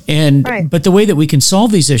 And Right. but the way that we can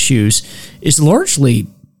solve these issues is largely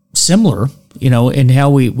similar, in how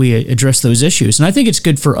we address those issues. And I think it's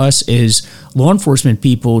good for us as law enforcement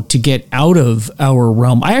people to get out of our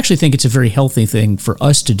realm. I actually think it's a very healthy thing for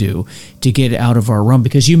us to do, to get out of our realm,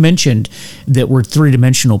 because you mentioned that we're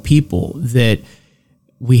three-dimensional people, that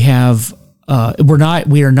we have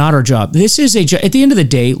we are not our job. This is at the end of the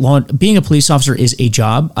day, being a police officer is a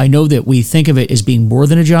job. I know that we think of it as being more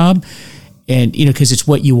than a job, and because it's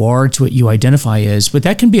what you are, it's what you identify as. But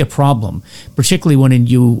that can be a problem, particularly when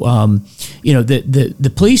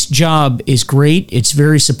the police job is great. It's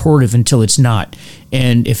very supportive until it's not.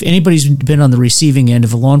 And if anybody's been on the receiving end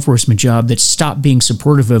of a law enforcement job that's stopped being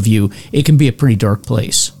supportive of you, it can be a pretty dark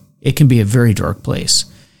place. It can be a very dark place.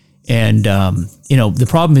 And, the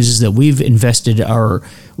problem is that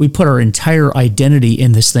we put our entire identity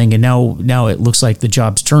in this thing. And now it looks like the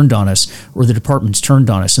job's turned on us, or the department's turned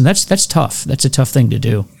on us. And that's tough. That's a tough thing to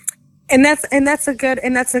do. And that's a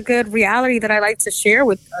good reality that I like to share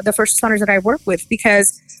with the first responders that I work with,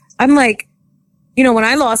 because I'm like,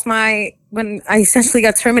 when I essentially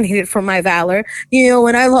got terminated from my valor,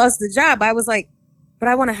 when I lost the job, I was like, but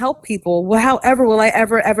I want to help people. Well, however, will I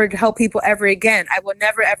ever help people ever again? I will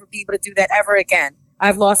never, ever be able to do that ever again.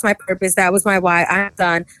 I've lost my purpose. That was my why. I'm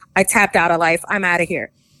done. I tapped out of life. I'm out of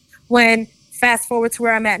here. When fast forward to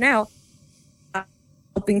where I'm at now, I'm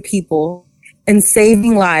helping people and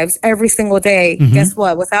saving lives every single day. Mm-hmm. Guess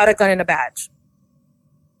what? Without a gun and a badge.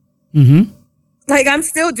 Mm-hmm. Like, I'm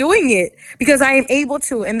still doing it because I am able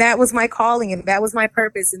to. And that was my calling, and that was my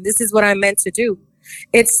purpose. And this is what I'm meant to do.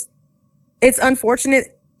 It's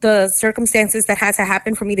unfortunate, the circumstances that had to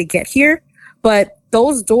happen for me to get here, but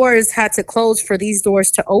those doors had to close for these doors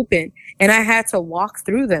to open, and I had to walk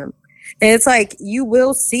through them. And it's like, you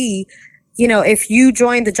will see, if you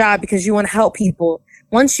join the job because you want to help people,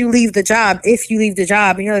 once you leave the job, if you leave the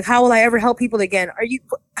job and you're like, how will I ever help people again?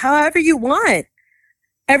 However you want.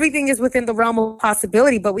 Everything is within the realm of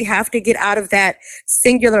possibility, but we have to get out of that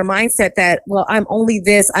singular mindset that, well, I'm only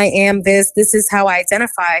this, I am this is how I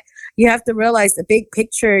identify. You have to realize the big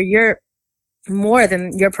picture, you're more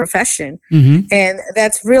than your profession. Mm-hmm. And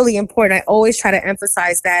that's really important. I always try to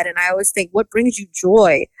emphasize that. And I always think, what brings you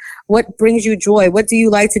joy? What brings you joy? What do you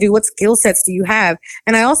like to do? What skill sets do you have?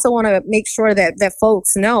 And I also want to make sure that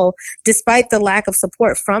folks know, despite the lack of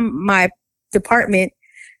support from my department,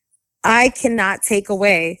 I cannot take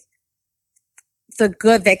away the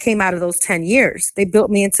good that came out of those 10 years. It built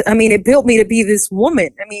me to be this woman.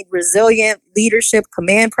 Resilient, leadership,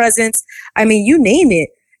 command presence. You name it.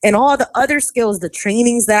 And all the other skills, the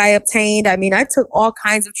trainings that I obtained. I took all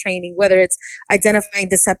kinds of training, whether it's identifying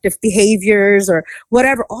deceptive behaviors or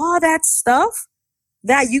whatever, all that stuff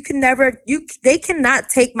that they cannot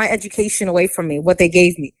take my education away from me, what they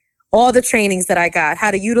gave me. All the trainings that I got,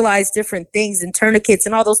 how to utilize different things and tourniquets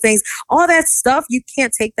and all those things, all that stuff, you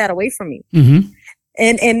can't take that away from me. Mm-hmm.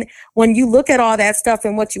 And when you look at all that stuff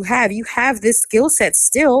and what you have this skill set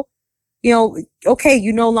still, okay,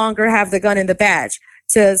 you no longer have the gun and the badge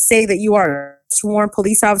to say that you are a sworn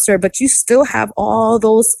police officer, but you still have all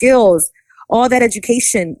those skills, all that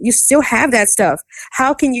education. You still have that stuff.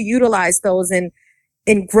 How can you utilize those and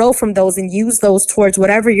grow from those and use those towards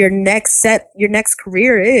whatever your next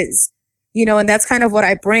career is, and that's kind of what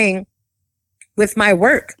I bring with my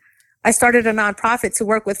work. I started a nonprofit to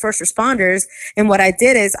work with first responders. And what I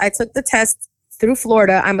did is I took the test through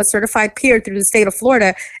Florida. I'm a certified peer through the state of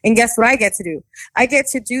Florida. And guess what I get to do? I get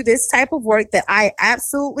to do this type of work that I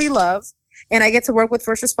absolutely love. And I get to work with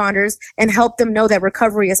first responders and help them know that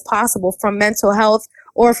recovery is possible from mental health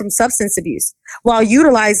or from substance abuse, while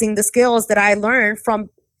utilizing the skills that I learned from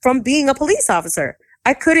being a police officer.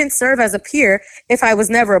 I couldn't serve as a peer if I was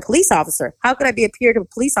never a police officer. How could I be a peer to a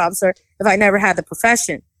police officer if I never had the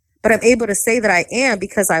profession? But I'm able to say that I am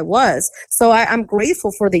because I was. So I'm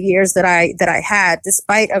grateful for the years that I had,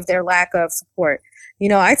 despite of their lack of support.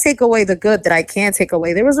 I take away the good that I can take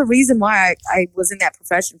away. There was a reason why I was in that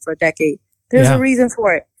profession for a decade. There's a reason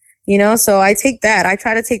for it. So I take that. I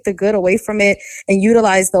try to take the good away from it and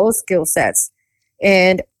utilize those skill sets.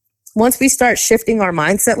 And once we start shifting our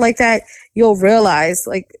mindset like that, you'll realize,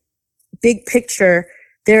 like, big picture,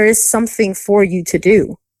 there is something for you to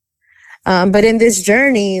do. But in this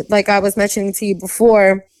journey, like I was mentioning to you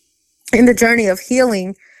before, in the journey of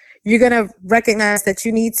healing, you're going to recognize that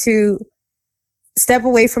you need to step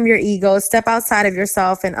away from your ego, step outside of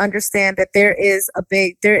yourself, and understand that there is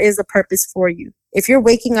a purpose for you. If you're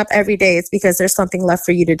waking up every day, it's because there's something left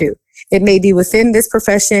for you to do. It may be within this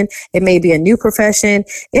profession. It may be a new profession.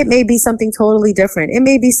 It may be something totally different. It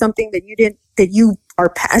may be something that you are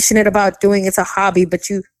passionate about doing. It's a hobby, but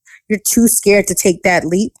you're too scared to take that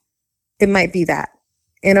leap. It might be that.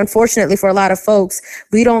 And unfortunately for a lot of folks,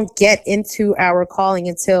 we don't get into our calling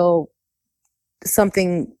until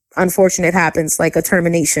something unfortunate happens, like a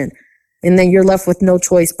termination. And then you're left with no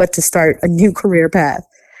choice but to start a new career path.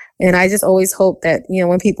 And I just always hope that,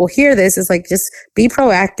 when people hear this, it's like, just be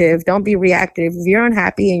proactive. Don't be reactive. If you're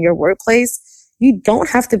unhappy in your workplace, you don't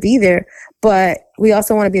have to be there. But we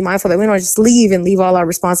also want to be mindful that we don't just leave all our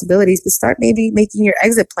responsibilities, but start maybe making your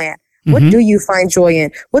exit plan. Mm-hmm. What do you find joy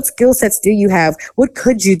in? What skill sets do you have? What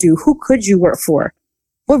could you do? Who could you work for?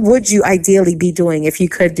 What would you ideally be doing if you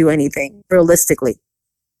could do anything realistically?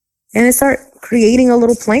 And then start creating a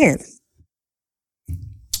little plan.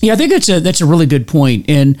 Yeah, I think that's a really good point.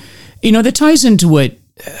 And, that ties into what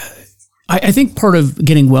I think part of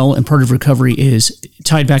getting well and part of recovery is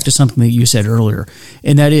tied back to something that you said earlier.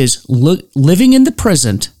 And that is living in the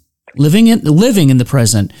present, living in the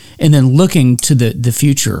present, and then looking to the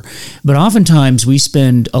future. But oftentimes we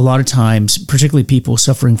spend a lot of times, particularly people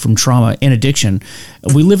suffering from trauma and addiction,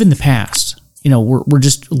 we live in the past. We're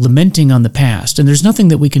just lamenting on the past, and there's nothing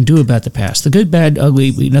that we can do about the past. The good, bad,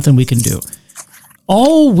 ugly, nothing we can do.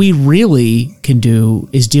 All we really can do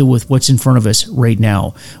is deal with what's in front of us right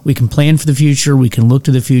now. We can plan for the future. We can look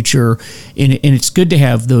to the future. And it's good to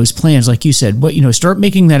have those plans. Like you said, but start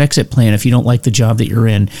making that exit plan if you don't like the job that you're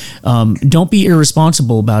in. Don't be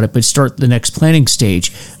irresponsible about it, but start the next planning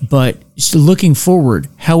stage. But looking forward.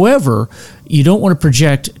 However, you don't want to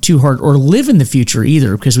project too hard or live in the future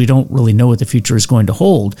either, because we don't really know what the future is going to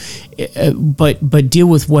hold. But deal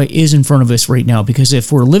with what is in front of us right now, because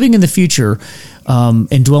if we're living in the future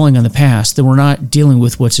and dwelling on the past, then we're not dealing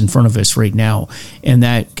with what's in front of us right now, and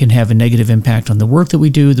that can have a negative impact on the work that we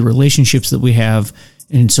do, the relationships that we have,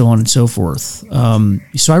 and so on and so forth.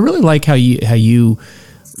 So I really like how you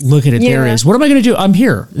look at it. There is, what am I going to do? I'm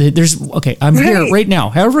here. I'm here right now.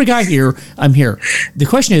 However I got here, I'm here. The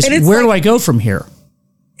question is, where do I go from here?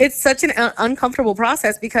 It's such an uncomfortable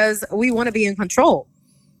process because we want to be in control.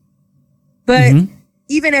 But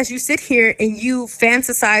even as you sit here and you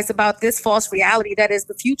fantasize about this false reality that is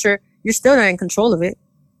the future, you're still not in control of it.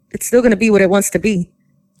 It's still going to be what it wants to be.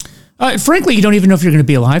 Frankly, you don't even know if you're going to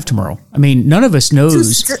be alive tomorrow. I mean, none of us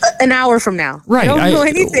knows. An hour from now. Right. I don't know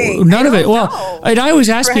anything. None of it. Well, I always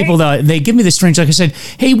ask people, though, they give me this strange, like I said,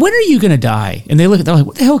 hey, when are you going to die? And they're like,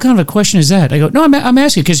 what the hell kind of a question is that? I go, no, I'm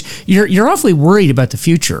asking because you're awfully worried about the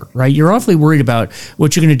future, right? You're awfully worried about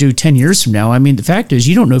what you're going to do 10 years from now. I mean, the fact is,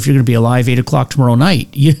 you don't know if you're going to be alive 8 o'clock tomorrow night.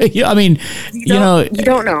 You don't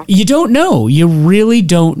know. You don't know. You really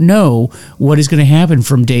don't know what is going to happen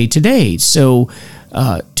from day to day. So,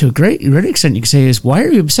 to a great extent, you can say is, why are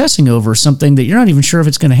you obsessing over something that you're not even sure if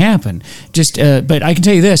it's going to happen? But I can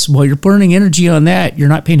tell you this: while you're burning energy on that, you're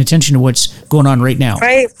not paying attention to what's going on right now,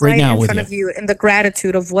 right now in front of you, and the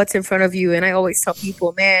gratitude of what's in front of you. And I always tell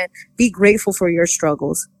people, man, be grateful for your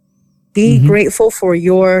struggles. Be grateful for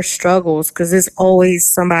your struggles, because there's always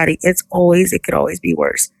somebody. It could always be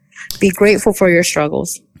worse. Be grateful for your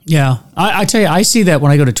struggles. Yeah, I tell you, I see that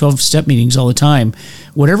when I go to 12-step meetings all the time.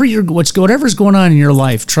 Whatever's going on in your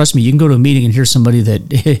life, trust me, you can go to a meeting and hear somebody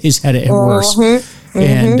that has had it worse.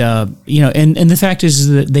 And and the fact is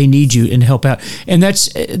that they need you and help out. And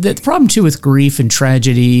that's the problem too with grief and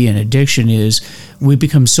tragedy and addiction is we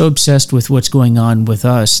become so obsessed with what's going on with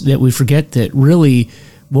us that we forget that really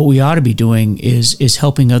what we ought to be doing is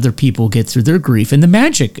helping other people get through their grief. And the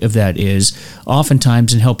magic of that is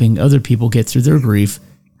oftentimes in helping other people get through their grief.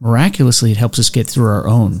 Miraculously, it helps us get through our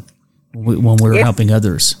own when we're helping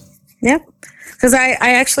others. Yeah, because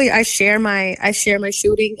I share my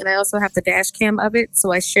shooting, and I also have the dash cam of it,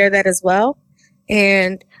 so I share that as well.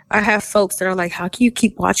 And I have folks that are like, "How can you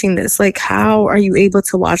keep watching this? Like, how are you able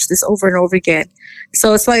to watch this over and over again?"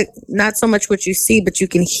 So it's like not so much what you see, but you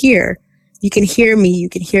can hear. You can hear me. You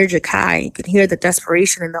can hear Jakai. You can hear the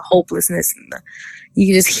desperation and the hopelessness, and you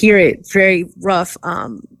can just hear it very rough.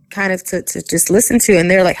 Kind of to just listen to,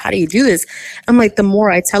 and they're like, how do you do this? I'm like, the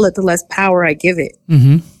more I tell it, the less power I give it.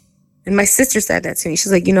 And my sister said that to me.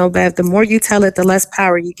 She's like, Bev, the more you tell it, the less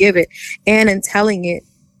power you give it. And in telling it,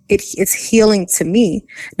 it's healing to me.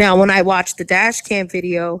 Now, when I watch the dash cam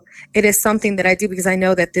video, it is something that I do because I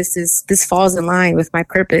know that this falls in line with my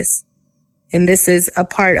purpose. And this is a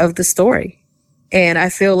part of the story. And I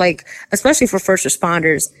feel like, especially for first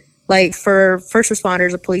responders,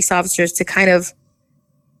 or police officers to kind of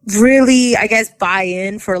really, I guess, buy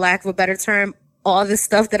in, for lack of a better term, all this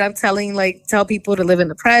stuff that I'm tell people to live in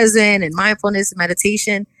the present and mindfulness and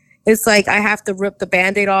meditation. It's like I have to rip the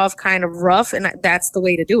Band-Aid off kind of rough, and that's the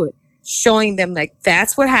way to do it. Showing them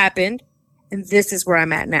that's what happened, and this is where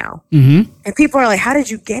I'm at now. Mm-hmm. And people are like, how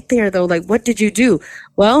did you get there though? Like, what did you do?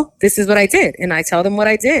 Well, this is what I did. And I tell them what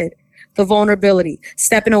I did. The vulnerability,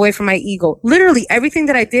 stepping away from my ego. Literally everything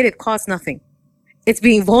that I did, it cost nothing. It's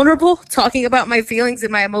being vulnerable, talking about my feelings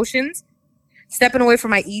and my emotions, stepping away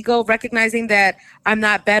from my ego, recognizing that I'm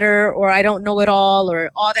not better or I don't know it all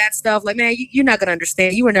or all that stuff. Like, man, you're not going to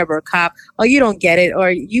understand. You were never a cop. Or you don't get it,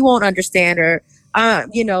 or you won't understand, or, I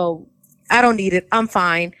don't need it. I'm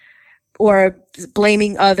fine. Or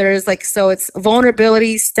blaming others. So it's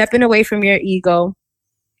vulnerability, stepping away from your ego,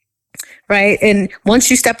 right? And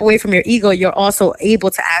once you step away from your ego, you're also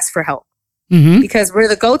able to ask for help. Mm-hmm. Because we're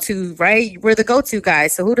the go-to, right? We're the go-to guy.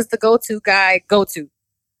 So who does the go-to guy go to?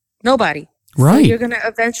 Nobody. Right. So you're going to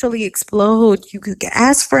eventually explode. You could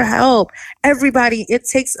ask for help. Everybody, it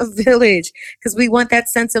takes a village because we want that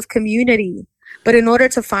sense of community. But in order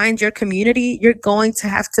to find your community, you're going to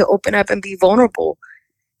have to open up and be vulnerable.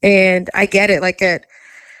 And I get it.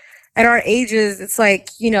 At our ages, it's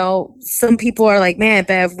some people are like, man,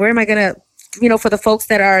 Bev, where am I going to, for the folks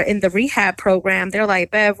that are in the rehab program, they're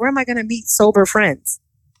like, Bev, where am I going to meet sober friends?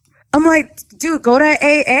 I'm like, dude, go to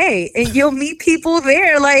AA and you'll meet people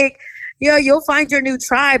there. You'll find your new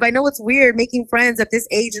tribe. I know it's weird making friends at this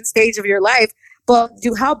age and stage of your life, but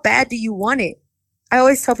how bad do you want it? I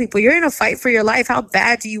always tell people, you're in a fight for your life. How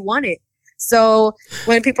bad do you want it? So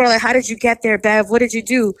when people are like, how did you get there, Bev? What did you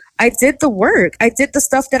do? I did the work. I did the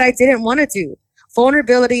stuff that I didn't want to do.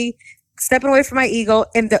 Vulnerability, stepping away from my ego,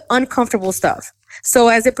 and the uncomfortable stuff. So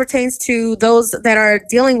as it pertains to those that are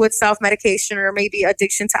dealing with self-medication or maybe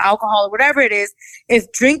addiction to alcohol or whatever it is,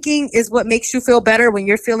 if drinking is what makes you feel better when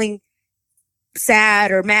you're feeling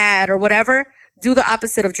sad or mad or whatever, do the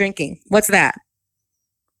opposite of drinking. What's that?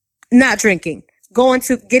 Not drinking. Going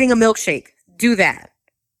to getting a milkshake. Do that.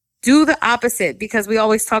 Do the opposite, because we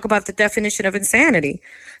always talk about the definition of insanity.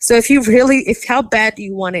 So if how bad do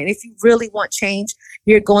you want it? And if you really want change,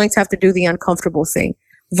 you're going to have to do the uncomfortable thing.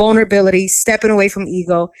 Vulnerability, stepping away from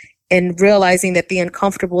ego, and realizing that the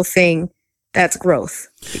uncomfortable thing, that's growth.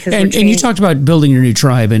 And you talked about building your new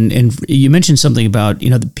tribe, and you mentioned something about,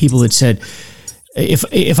 the people that said,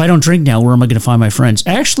 if I don't drink now, where am I going to find my friends?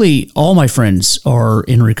 Actually, all my friends are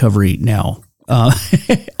in recovery now.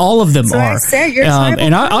 All of them are.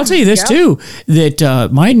 And I'll tell you this too, that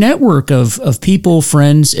my network of people,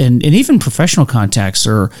 friends, and even professional contacts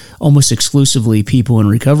are almost exclusively people in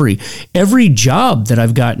recovery. Every job that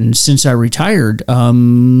I've gotten since I retired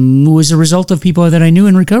was a result of people that I knew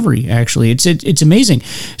in recovery, actually. It's amazing.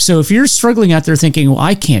 So if you're struggling out there thinking, well,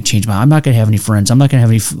 I can't change I'm not going to have any friends, I'm not going to have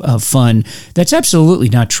any fun, that's absolutely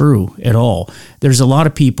not true at all. There's a lot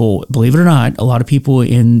of people, believe it or not, a lot of people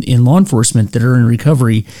in law enforcement that are in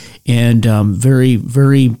recovery, and very,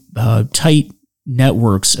 very tight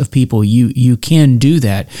networks of people. You can do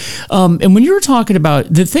that. And when you were talking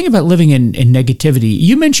about the thing about living in negativity,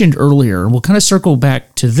 you mentioned earlier, and we'll kind of circle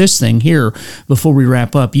back to this thing here before we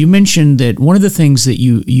wrap up. You mentioned that one of the things that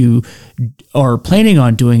you are planning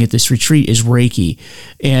on doing at this retreat is Reiki.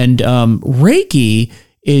 And Reiki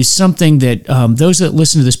is something that those that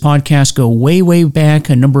listen to this podcast go way, way back.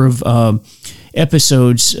 A number of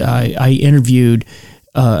episodes, I interviewed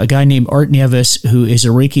a guy named Art Nevis, who is a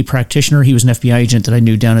Reiki practitioner. He was an FBI agent that I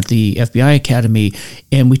knew down at the FBI Academy.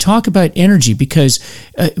 And we talk about energy because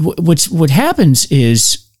what happens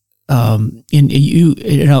is, and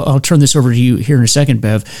I'll turn this over to you here in a second,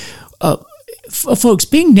 Bev. Folks,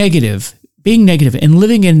 being negative and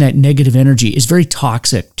living in that negative energy is very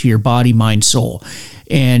toxic to your body, mind, soul.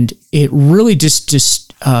 And it really just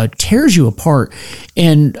tears you apart.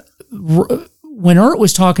 And when Art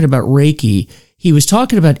was talking about Reiki, he was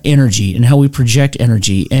talking about energy and how we project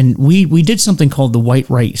energy. And we did something called the white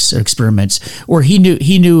rice experiments, or he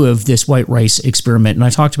knew of this white rice experiment. And I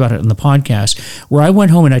talked about it on the podcast, where I went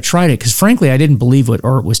home and I tried it because frankly, I didn't believe what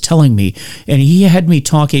Art was telling me. And he had me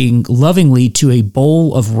talking lovingly to a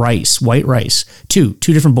bowl of rice, white rice, two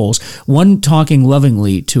different bowls, one talking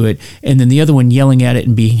lovingly to it, and then the other one yelling at it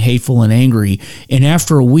and being hateful and angry. And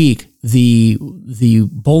after a week, the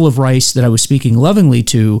bowl of rice that I was speaking lovingly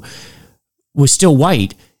to was still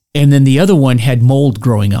white, And then the other one had mold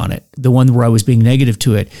growing on it, the one where I was being negative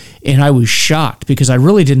to it. And I was shocked because I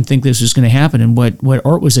really didn't think this was going to happen. And what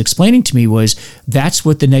Art was explaining to me was that's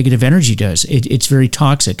what the negative energy does. It's very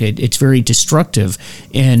toxic. It's very destructive.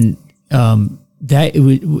 And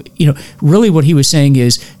really what he was saying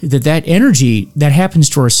is that energy that happens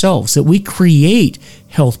to ourselves, that we create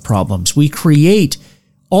health problems. We create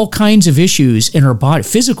all kinds of issues in our body,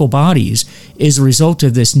 physical bodies, is a result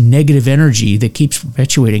of this negative energy that keeps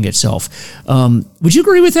perpetuating itself. Would you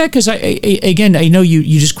agree with that? Because I know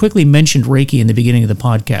you just quickly mentioned Reiki in the beginning of the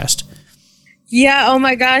podcast. Yeah. Oh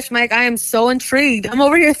my gosh, Mike, I am so intrigued. I'm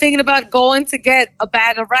over here thinking about going to get a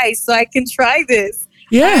bag of rice so I can try this.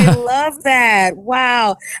 Yeah. I love that.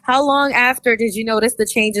 Wow. How long after did you notice the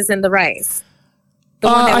changes in the rice?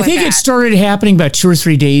 I think it started happening about 2 or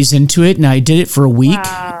 3 days into it, and I did it for a week.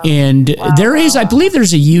 Wow. And I believe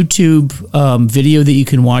there's a YouTube video that you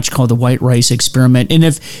can watch called the White Rice Experiment. And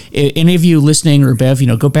if any of you listening, or Bev,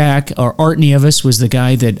 go back, or Art Nieves was the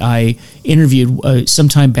guy that I interviewed some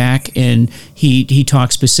time back, and he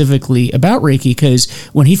talked specifically about Reiki, because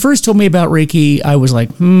when he first told me about Reiki, I was like,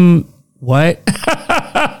 what?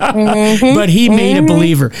 But he made a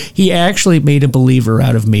believer. He actually made a believer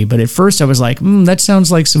out of me. But at first I was like, that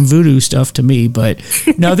sounds like some voodoo stuff to me. But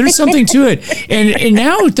no, there's something to it. And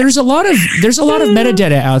now there's a lot of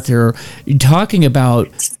metadata out there talking about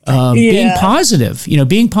being positive.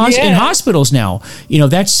 Being positive in hospitals now.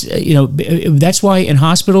 That's why in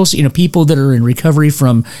hospitals, people that are in recovery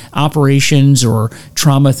from operations or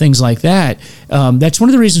trauma, things like that. That's one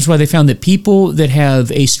of the reasons why they found that people that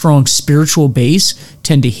have a strong spiritual base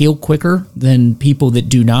tend to heal quicker than people that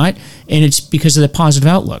do not. And it's because of the positive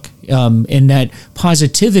outlook. And that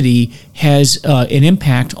positivity has an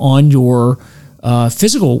impact on your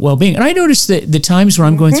physical well-being. And I notice that the times where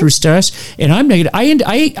I'm going through stress and I'm negative,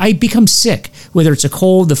 I become sick, whether it's a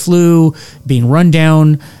cold, the flu, being run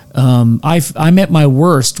down. I'm at my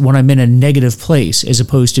worst when I'm in a negative place as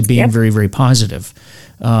opposed to being very, very positive.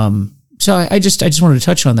 So I just wanted to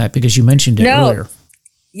touch on that because you mentioned it earlier.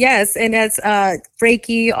 Yes, and as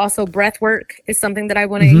Reiki, also breath work is something that I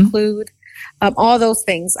want to include. All those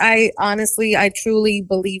things. I truly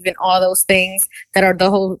believe in all those things that are the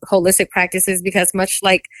whole holistic practices, because much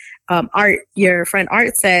like Art, your friend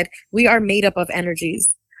Art said, we are made up of energies.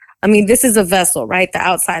 I mean, this is a vessel, right? The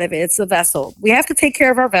outside of it, it's a vessel. We have to take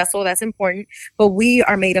care of our vessel. That's important. But we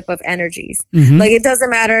are made up of energies. Like, it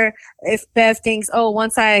doesn't matter if Bev thinks,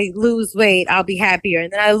 once I lose weight, I'll be happier.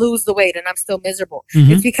 And then I lose the weight and I'm still miserable.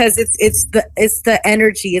 It's because it's the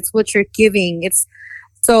energy. It's what you're giving.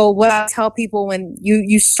 So what I tell people when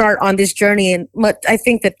you start on this journey, and I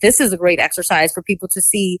think that this is a great exercise for people to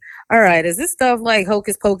see, all right, is this stuff like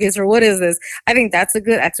hocus pocus or what is this? I think that's a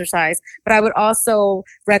good exercise. But I would also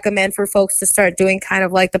recommend for folks to start doing kind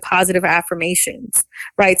of like the positive affirmations,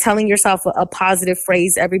 right? Telling yourself a positive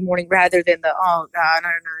phrase every morning rather than oh God,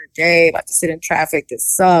 another day, about to sit in traffic, this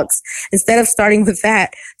sucks. Instead of starting with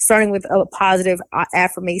that, starting with a positive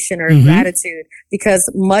affirmation or gratitude, because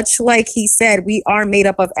much like he said, we are made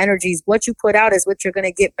up of energies. What you put out is what you're going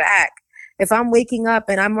to get back. If I'm waking up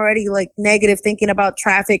and I'm already like negative thinking about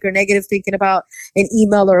traffic or negative thinking about an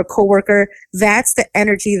email or a coworker, that's the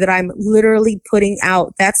energy that I'm literally putting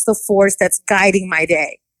out. That's the force that's guiding my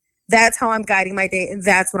day. That's how I'm guiding my day. And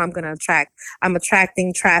that's what I'm going to attract. I'm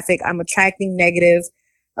attracting traffic. I'm attracting negative,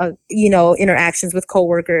 interactions with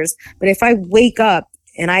coworkers. But if I wake up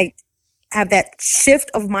and I have that shift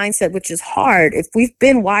of mindset, which is hard. If we've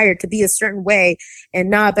been wired to be a certain way and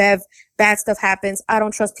Bev, bad stuff happens. I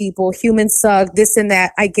don't trust people. Humans suck, this and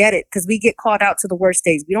that. I get it, because we get called out to the worst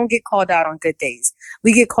days. We don't get called out on good days.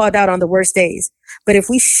 We get called out on the worst days. But if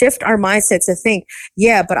we shift our mindset to think,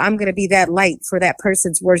 but I'm going to be that light for that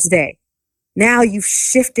person's worst day. Now you've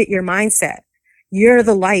shifted your mindset. You're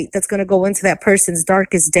the light that's going to go into that person's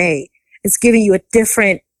darkest day. It's giving you a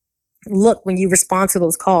different look when you respond to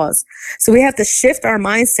those calls. So we have to shift our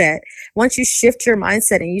mindset. Once you shift your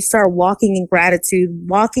mindset and you start walking in gratitude,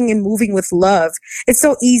 walking and moving with love, it's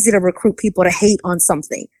so easy to recruit people to hate on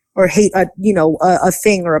something or hate a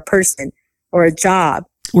thing or a person or a job.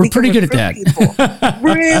 We're pretty good at that.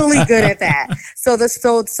 Really good at that. So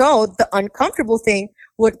the uncomfortable thing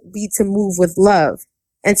would be to move with love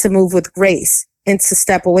and to move with grace and to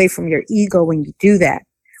step away from your ego when you do that.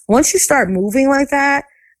 Once you start moving like that,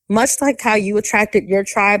 much like how you attracted your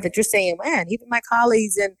tribe, that you're saying, man, even my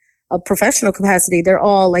colleagues in a professional capacity, they're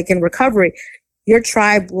all like in recovery. Your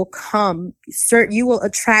tribe will come. You will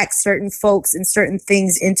attract certain folks and certain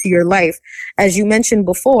things into your life. As you mentioned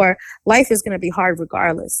before, life is going to be hard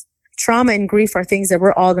regardless. Trauma and grief are things that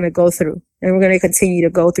we're all going to go through, and we're going to continue to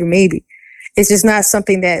go through maybe. It's just not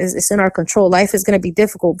something that is it's in our control. Life is going to be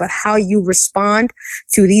difficult, but how you respond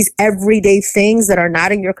to these everyday things that are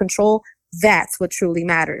not in your control, that's what truly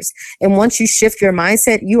matters. And once you shift your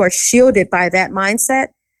mindset, you are shielded by that mindset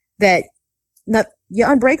that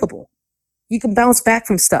you're unbreakable. You can bounce back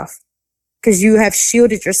from stuff because you have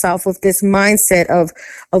shielded yourself with this mindset of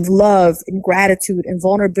love and gratitude and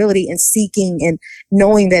vulnerability and seeking and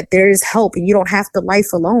knowing that there is help and you don't have to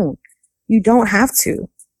life alone. You don't have to.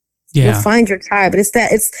 Yeah. You'll find your tribe. But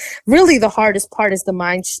it's really the hardest part is the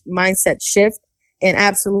mindset shift. And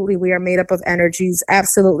absolutely, we are made up of energies.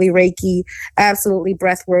 Absolutely Reiki, absolutely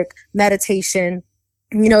breath work, meditation.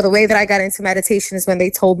 You know, the way that I got into meditation is when they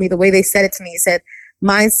told me, the way they said it to me, it said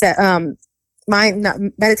mindset,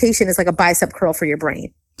 meditation is like a bicep curl for your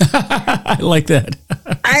brain. I like that.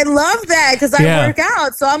 I love that because I work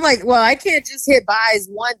out. So I'm like, well, I can't just hit bis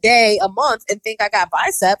one day a month and think I got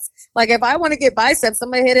biceps. Like if I want to get biceps,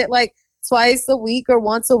 I'm going to hit it like twice a week or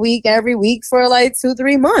once a week, every week for like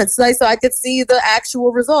 2-3 months. Like, so I could see the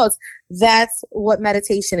actual results. That's what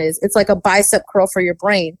meditation is. It's like a bicep curl for your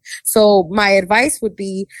brain. So my advice would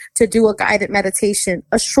be to do a guided meditation,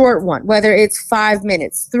 a short one, whether it's 5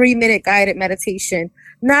 minutes, 3-minute guided meditation,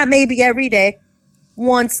 not maybe every day,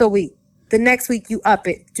 once a week. The next week you up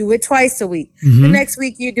it, do it twice a week. Mm-hmm. The next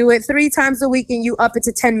week you do it 3 times a week and you up it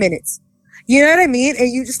to 10 minutes. You know what I mean? And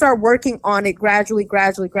you just start working on it gradually.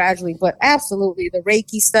 But absolutely, the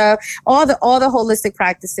Reiki stuff, all the holistic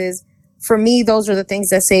practices, for me, those are the things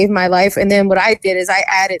that saved my life. And then what I did is I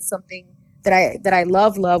added something that I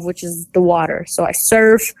love, which is the water. So I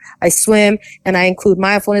surf, I swim, and I include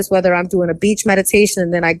mindfulness, whether I'm doing a beach meditation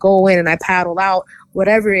and then I go in and I paddle out,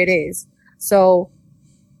 whatever it is. So,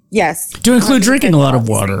 yes. To include drinking a lot of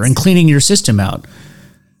water and cleaning your system out.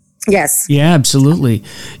 Yes. Yeah, absolutely.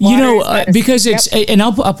 Water, because it's, and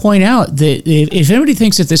I'll point out that if anybody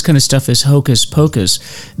thinks that this kind of stuff is hocus pocus,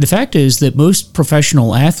 the fact is that most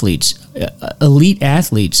professional athletes, elite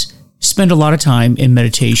athletes, spend a lot of time in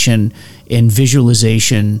meditation, in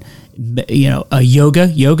visualization, yoga.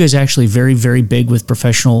 Yoga is actually very, very big with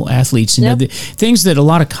professional athletes. And the things that a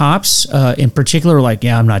lot of cops in particular are like,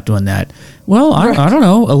 I'm not doing that. Well, I don't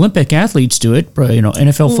know. Olympic athletes do it.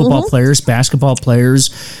 NFL football players, basketball players.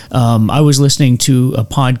 I was listening to a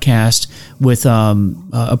podcast with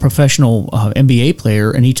a professional NBA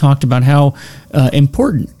player, and he talked about how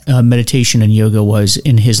important meditation and yoga was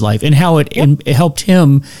in his life and how it helped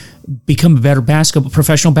him become a better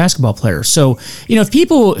professional basketball player. So, if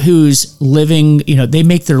people who's living, they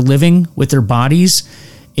make their living with their bodies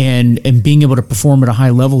and being able to perform at a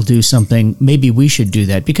high level, do something, maybe we should do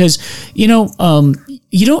that because, you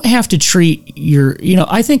don't have to treat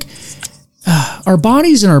I think our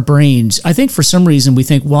bodies and our brains, I think for some reason we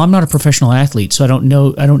think, well, I'm not a professional athlete, so I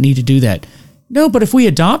don't need to do that. No, but if we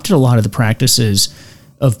adopted a lot of the practices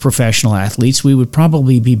of professional athletes, we would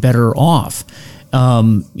probably be better off.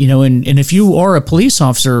 And if you are a police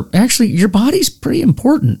officer, actually your body's pretty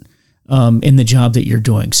important in the job that you're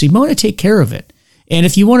doing. So you want to take care of it. And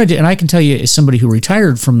if you wanted to, and I can tell you as somebody who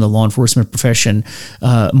retired from the law enforcement profession,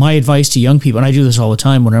 my advice to young people, and I do this all the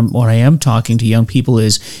time when I am talking to young people,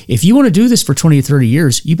 is if you want to do this for 20 or 30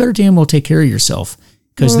 years, you better damn well take care of yourself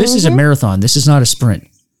because this is a marathon. This is not a sprint.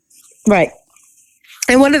 Right.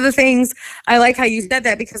 And one of the things, I like how you said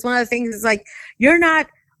that because one of the things is like, you're not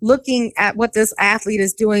looking at what this athlete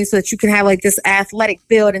is doing so that you can have like this athletic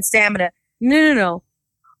build and stamina. No.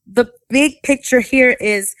 The big picture here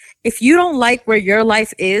is if you don't like where your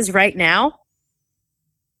life is right now,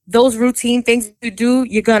 those routine things you do,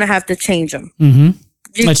 you're going to have to change them. Mm-hmm.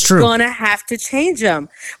 That's true. You're going to have to change them.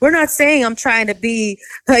 We're not saying I'm trying to be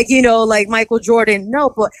like Michael Jordan. No,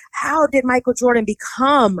 but how did Michael Jordan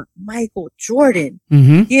become Michael Jordan?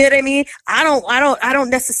 Mm-hmm. You know what I mean? I don't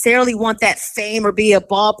necessarily want that fame or be a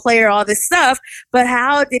ball player, all this stuff. But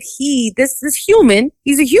how did this human,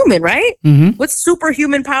 he's a human, right? Mm-hmm. What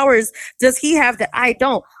superhuman powers does he have that I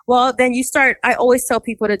don't? Well, then I always tell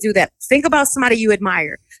people to do that. Think about somebody you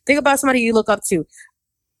admire. Think about somebody you look up to.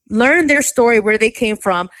 Learn their story, where they came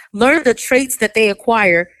from, learn the traits that they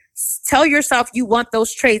acquire, tell yourself you want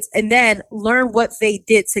those traits, and then learn what they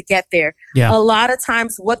did to get there. Yeah. A lot of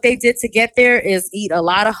times what they did to get there is eat a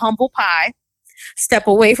lot of humble pie, step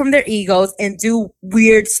away from their egos, and do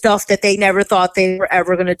weird stuff that they never thought they were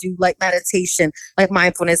ever going to do, like meditation, like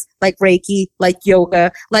mindfulness, like Reiki, like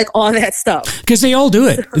yoga, like all that stuff. Because they all do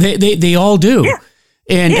it. They all do. Yeah.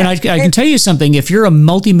 And I can tell you something, if you're a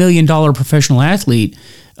multi-million-dollar professional athlete,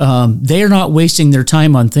 they are not wasting their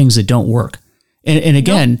time on things that don't work. And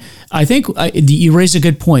again, I think you raised a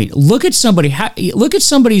good point. Look at somebody. Look at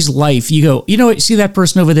somebody's life. You go, you know what? See that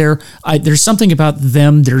person over there? There's something about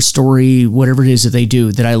them, their story, whatever it is that they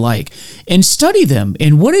do that I like, and study them.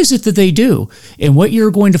 And what is it that they do? And what you're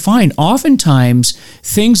going to find, oftentimes,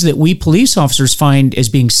 things that we police officers find as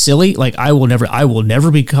being silly, like I will never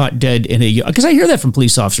be caught dead in a, because I hear that from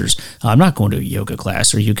police officers. I'm not going to a yoga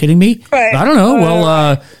class. Are you kidding me? Right. I don't know.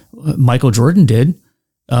 Well, Michael Jordan did.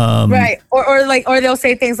 Right. Or they'll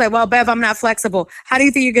say things like, well, Bev, I'm not flexible. How do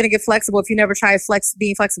you think you're going to get flexible if you never try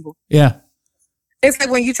being flexible? Yeah. It's like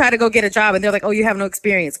when you try to go get a job and they're like, oh, you have no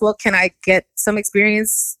experience. Well, can I get some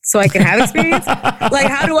experience so I can have experience? Like,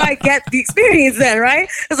 how do I get the experience then? Right.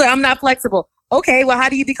 It's like, I'm not flexible. Okay. Well, how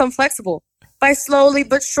do you become flexible? By slowly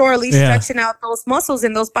but surely stretching out those muscles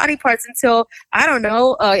and those body parts until, I don't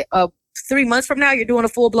know, 3 months from now, you're doing a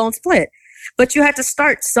full blown split. But you had to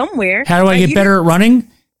start somewhere. How do I get better at running?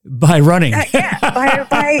 By running.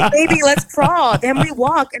 By maybe let's crawl. Then we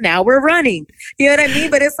walk. And now we're running. You know what I mean?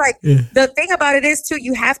 But it's like the thing about it is too,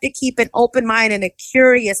 you have to keep an open mind and a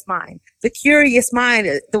curious mind. The curious mind,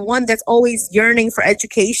 the one that's always yearning for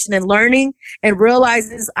education and learning and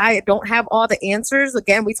realizes I don't have all the answers.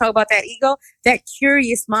 Again, we talk about that ego, that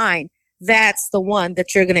curious mind. That's the one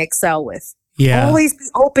that you're going to excel with. Yeah. Always be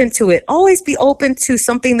open to it. Always be open to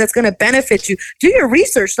something that's going to benefit you. Do your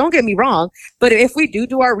research. Don't get me wrong. But if we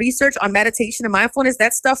do our research on meditation and mindfulness,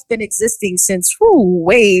 that stuff's been existing since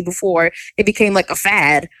way before it became like a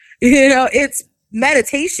fad. You know, it's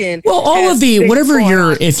meditation. Well, all of the, whatever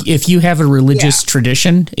you're, if you have a religious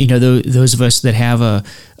tradition, you know, those of us that have a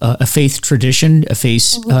faith tradition, a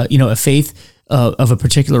faith, a faith, of a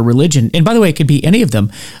particular religion. And by the way, it could be any of them.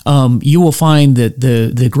 You will find that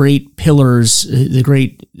the great pillars, the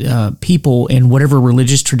great people in whatever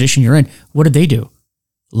religious tradition you're in, what did they do?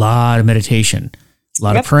 A lot of meditation, a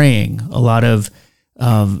lot of praying, a lot of,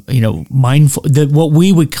 mindful, what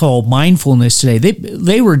we would call mindfulness today.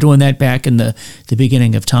 They were doing that back in the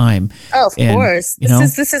beginning of time. Oh, of course.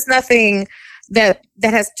 This is nothing that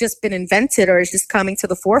has just been invented or is just coming to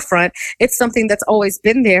the forefront. It's something that's always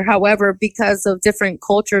been there. However, because of different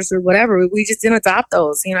cultures or whatever, we just didn't adopt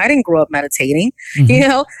those. You know, I didn't grow up meditating,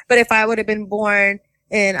 but if I would have been born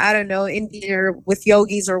in, I don't know, India or with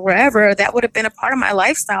yogis or wherever, that would have been a part of my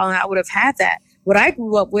lifestyle and I would have had that. What I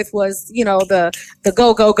grew up with was, the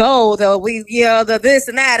go, go, go, the this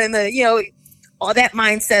and that and all that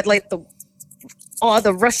mindset, like all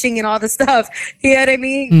the rushing and all the stuff. You know what I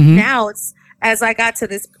mean? Mm-hmm. Now it's, as I got to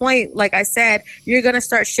this point, like I said, you're going to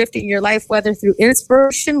start shifting your life, whether through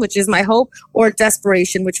inspiration, which is my hope, or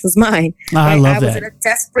desperation, which was mine. I love that. I was in a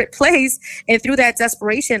desperate place. And through that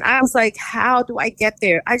desperation, I was like, how do I get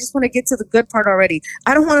there? I just want to get to the good part already.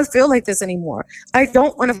 I don't want to feel like this anymore. I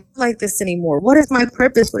don't want to feel like this anymore. What is my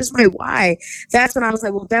purpose? What is my why? That's when I was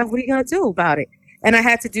like, well, Bev, what are you going to do about it? And I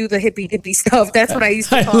had to do the hippie stuff. That's what I used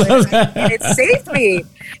to call it. And it saved me,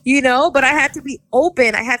 but I had to be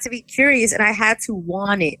open. I had to be curious and I had to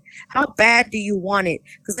want it. How bad do you want it?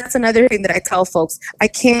 Because that's another thing that I tell folks. I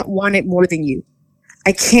can't want it more than you.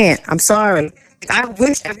 I can't. I'm sorry. I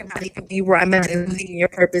wish everybody could be where I'm at and living in your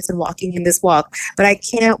purpose and walking in this walk, but I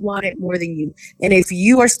can't want it more than you. And if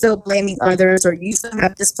you are still blaming others or you still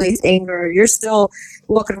have displaced anger or you're still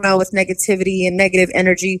walking around with negativity and negative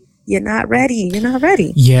energy, you're not ready. You're not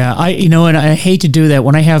ready. Yeah, and I hate to do that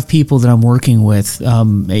when I have people that I'm working with.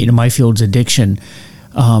 My field's addiction.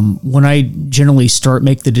 When I generally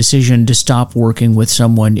make the decision to stop working with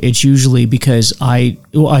someone, it's usually because I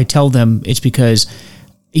tell them it's because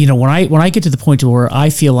when I get to the point to where I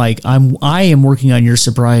feel like I am working on your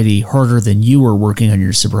sobriety harder than you are working on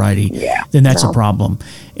your sobriety, then that's a problem.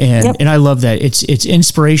 And and I love that. It's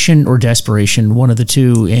inspiration or desperation, one of the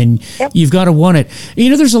two, and you've got to want it.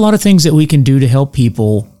 There's a lot of things that we can do to help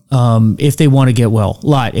people if they want to get well. A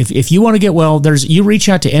lot. If you want to get well, you reach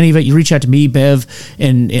out to any of it. You reach out to me, Bev,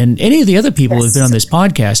 and any of the other people who've been on this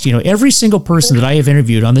podcast. Every single person that I have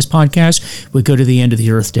interviewed on this podcast would go to the end of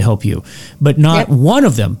the earth to help you. But not one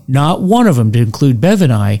of them, to include Bev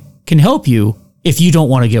and I, can help you if you don't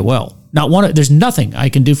want to get well. Not one. There's nothing I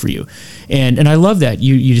can do for you, and I love that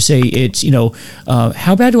you say it's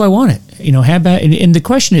how bad do I want it? How bad? And the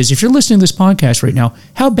question is, if you're listening to this podcast right now,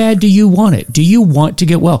 how bad do you want it? Do you want to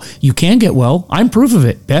get well? You can get well. I'm proof of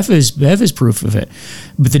it. Bev is proof of it.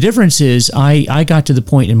 But the difference is, I got to the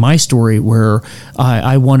point in my story where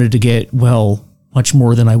I wanted to get well much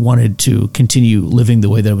more than I wanted to continue living the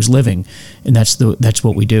way that I was living, and that's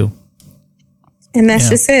what we do. And that's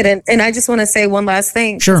just it. And I just want to say one last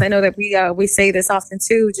thing. Sure. Because I know that we say this often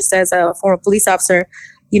too, just as a former police officer,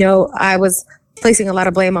 I was placing a lot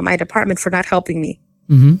of blame on my department for not helping me.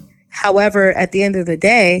 Mm-hmm. However, at the end of the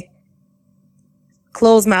day,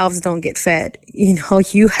 closed mouths don't get fed.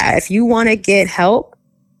 If you want to get help,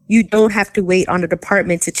 you don't have to wait on a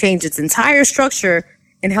department to change its entire structure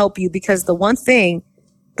and help you, because the one thing,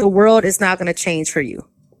 the world is not going to change for you.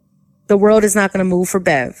 The world is not going to move for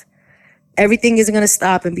Bev. Everything isn't going to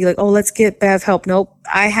stop and be like, oh, let's get Bev help. Nope.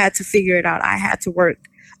 I had to figure it out. I had to work.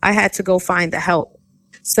 I had to go find the help.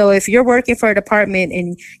 So if you're working for a department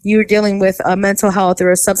and you're dealing with a mental health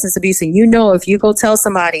or a substance abuse, and if you go tell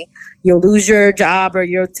somebody, you'll lose your job, or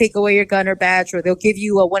you'll take away your gun or badge, or they'll give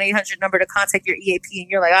you a 1-800 number to contact your EAP, and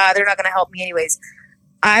you're like, they're not going to help me anyways.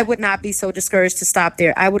 I would not be so discouraged to stop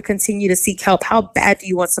there. I would continue to seek help. How bad do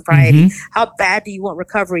you want sobriety? How bad do you want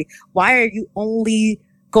recovery? Why are you only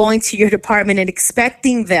going to your department and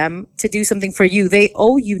expecting them to do something for you? They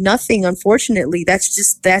owe you nothing, unfortunately. That's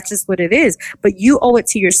just what it is. But you owe it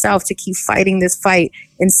to yourself to keep fighting this fight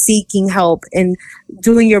and seeking help and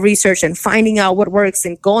doing your research and finding out what works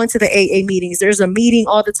and going to the AA meetings. There's a meeting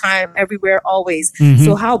all the time, everywhere, always.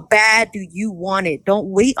 So how bad do you want it? Don't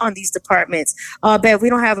wait on these departments. Bev, we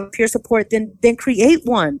don't have a peer support, then create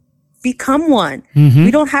one. Become one. We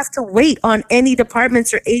don't have to wait on any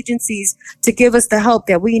departments or agencies to give us the help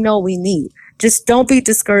that we know we need. Just don't be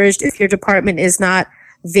discouraged if your department is not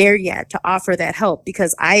there yet to offer that help,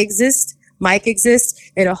 because I exist, Mike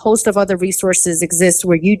exists, and a host of other resources exist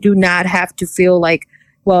where you do not have to feel like,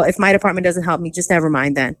 well, if my department doesn't help me, just never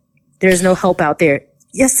mind then. There's no help out there.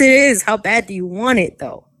 Yes, it is. How bad do you want it,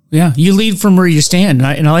 though? Yeah, you lead from where you stand,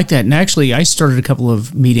 and I like that. And actually, I started a couple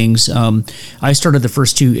of meetings. I started the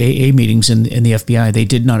first 2 AA meetings in the FBI. They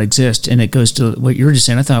did not exist, and it goes to what you were just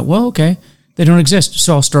saying. I thought, well, okay, they don't exist,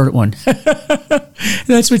 so I'll start one.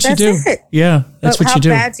 That's what you do. It. Yeah, that's what you do.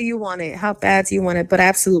 How bad do you want it? How bad do you want it? But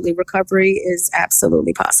absolutely, recovery is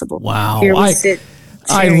absolutely possible. Wow. Here we sit.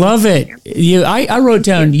 I love it. I wrote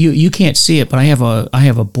down. You can't see it, but I have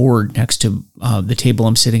a board next to the table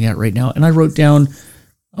I'm sitting at right now, and I wrote down,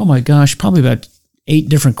 oh my gosh, probably about 8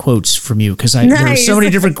 different quotes from you, because there were so many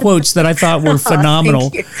different quotes that I thought were phenomenal.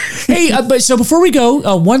 Hey, but so before we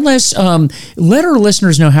go, one last, let our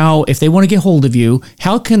listeners know how, if they want to get hold of you,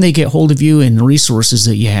 how can they get hold of you and the resources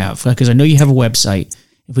that you have? Because I know you have a website.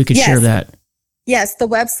 If we could share that. Yes, the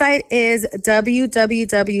website is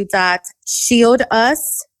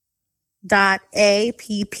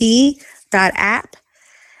www.ShieldUs.app.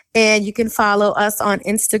 And you can follow us on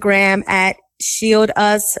Instagram at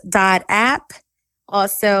ShieldUs.app.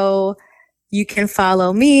 Also, you can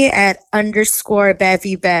follow me at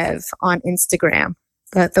 _BevyBev on Instagram.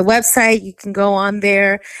 But the website, you can go on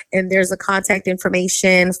there and there's a contact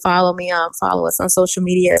information. Follow us on social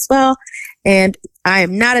media as well. And I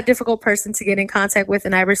am not a difficult person to get in contact with,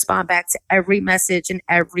 and I respond back to every message and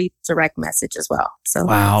every direct message as well. So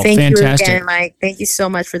thank you again, Mike. Thank you so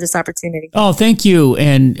much for this opportunity. Oh, thank you.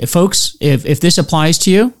 And folks, if this applies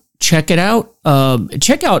to you, check it out.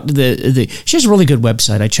 Check out she has a really good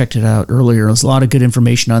website. I checked it out earlier. There's a lot of good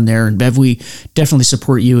information on there. And Bev, we definitely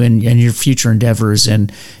support you and your future endeavors.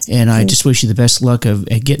 And I just wish you the best luck of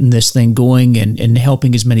getting this thing going and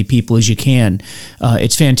helping as many people as you can.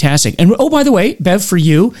 It's fantastic. And oh, by the way, Bev, for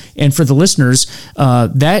you and for the listeners,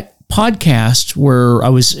 that podcast where I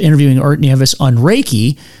was interviewing Art Nieves on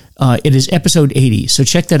Reiki, it is episode 80. So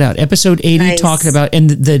check that out. Episode 80, nice. Talking about,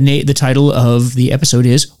 and the title of the episode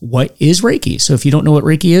is What is Reiki? So if you don't know what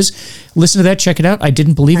Reiki is, listen to that, check it out. I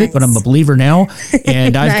didn't believe it, but I'm a believer now.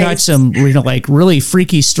 And I've got some, really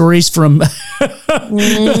freaky stories from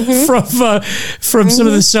from some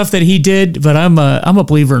of the stuff that he did, but I'm a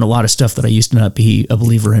believer in a lot of stuff that I used to not be a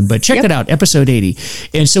believer in. But check that out, episode 80.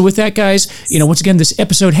 And so with that, guys, once again, this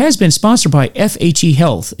episode has been sponsored by FHE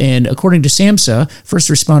Health. And according to SAMHSA, first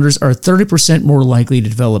responders are 30% more likely to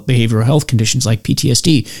develop behavioral health conditions like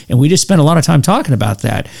PTSD. And we just spent a lot of time talking about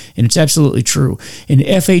that, and it's absolutely true. And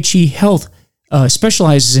FHE Health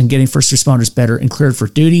specializes in getting first responders better and cleared for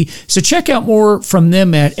duty. So check out more from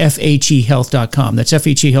them at FHEhealth.com. That's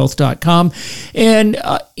FHEhealth.com. And,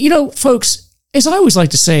 folks, as I always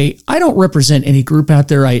like to say, I don't represent any group out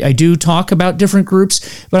there. I do talk about different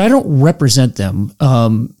groups, but I don't represent them.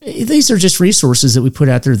 These are just resources that we put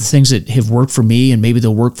out there, the things that have worked for me, and maybe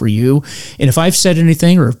they'll work for you. And if I've said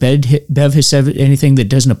anything, or if Bev has said anything that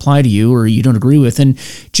doesn't apply to you or you don't agree with, then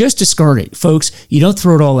just discard it. Folks, you don't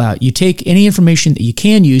throw it all out. You take any information that you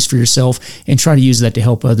can use for yourself and try to use that to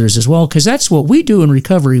help others as well, because that's what we do in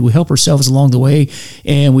recovery. We help ourselves along the way,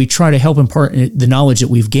 and we try to help impart the knowledge that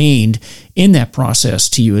we've gained in that process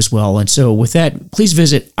to you as well. And so with that, please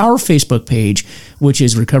visit our Facebook page, which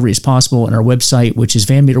is Recovery is Possible, and our website, which is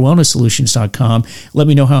VanMeterWellnessSolutions.com. Let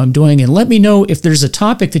me know how I'm doing, and let me know if there's a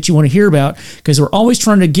topic that you want to hear about, because we're always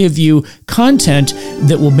trying to give you content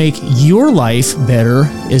that will make your life better,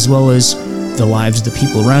 as well as the lives of the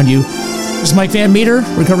people around you. This is Mike Van Meter.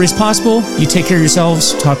 Recovery is Possible. You take care of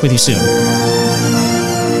yourselves. Talk with you soon.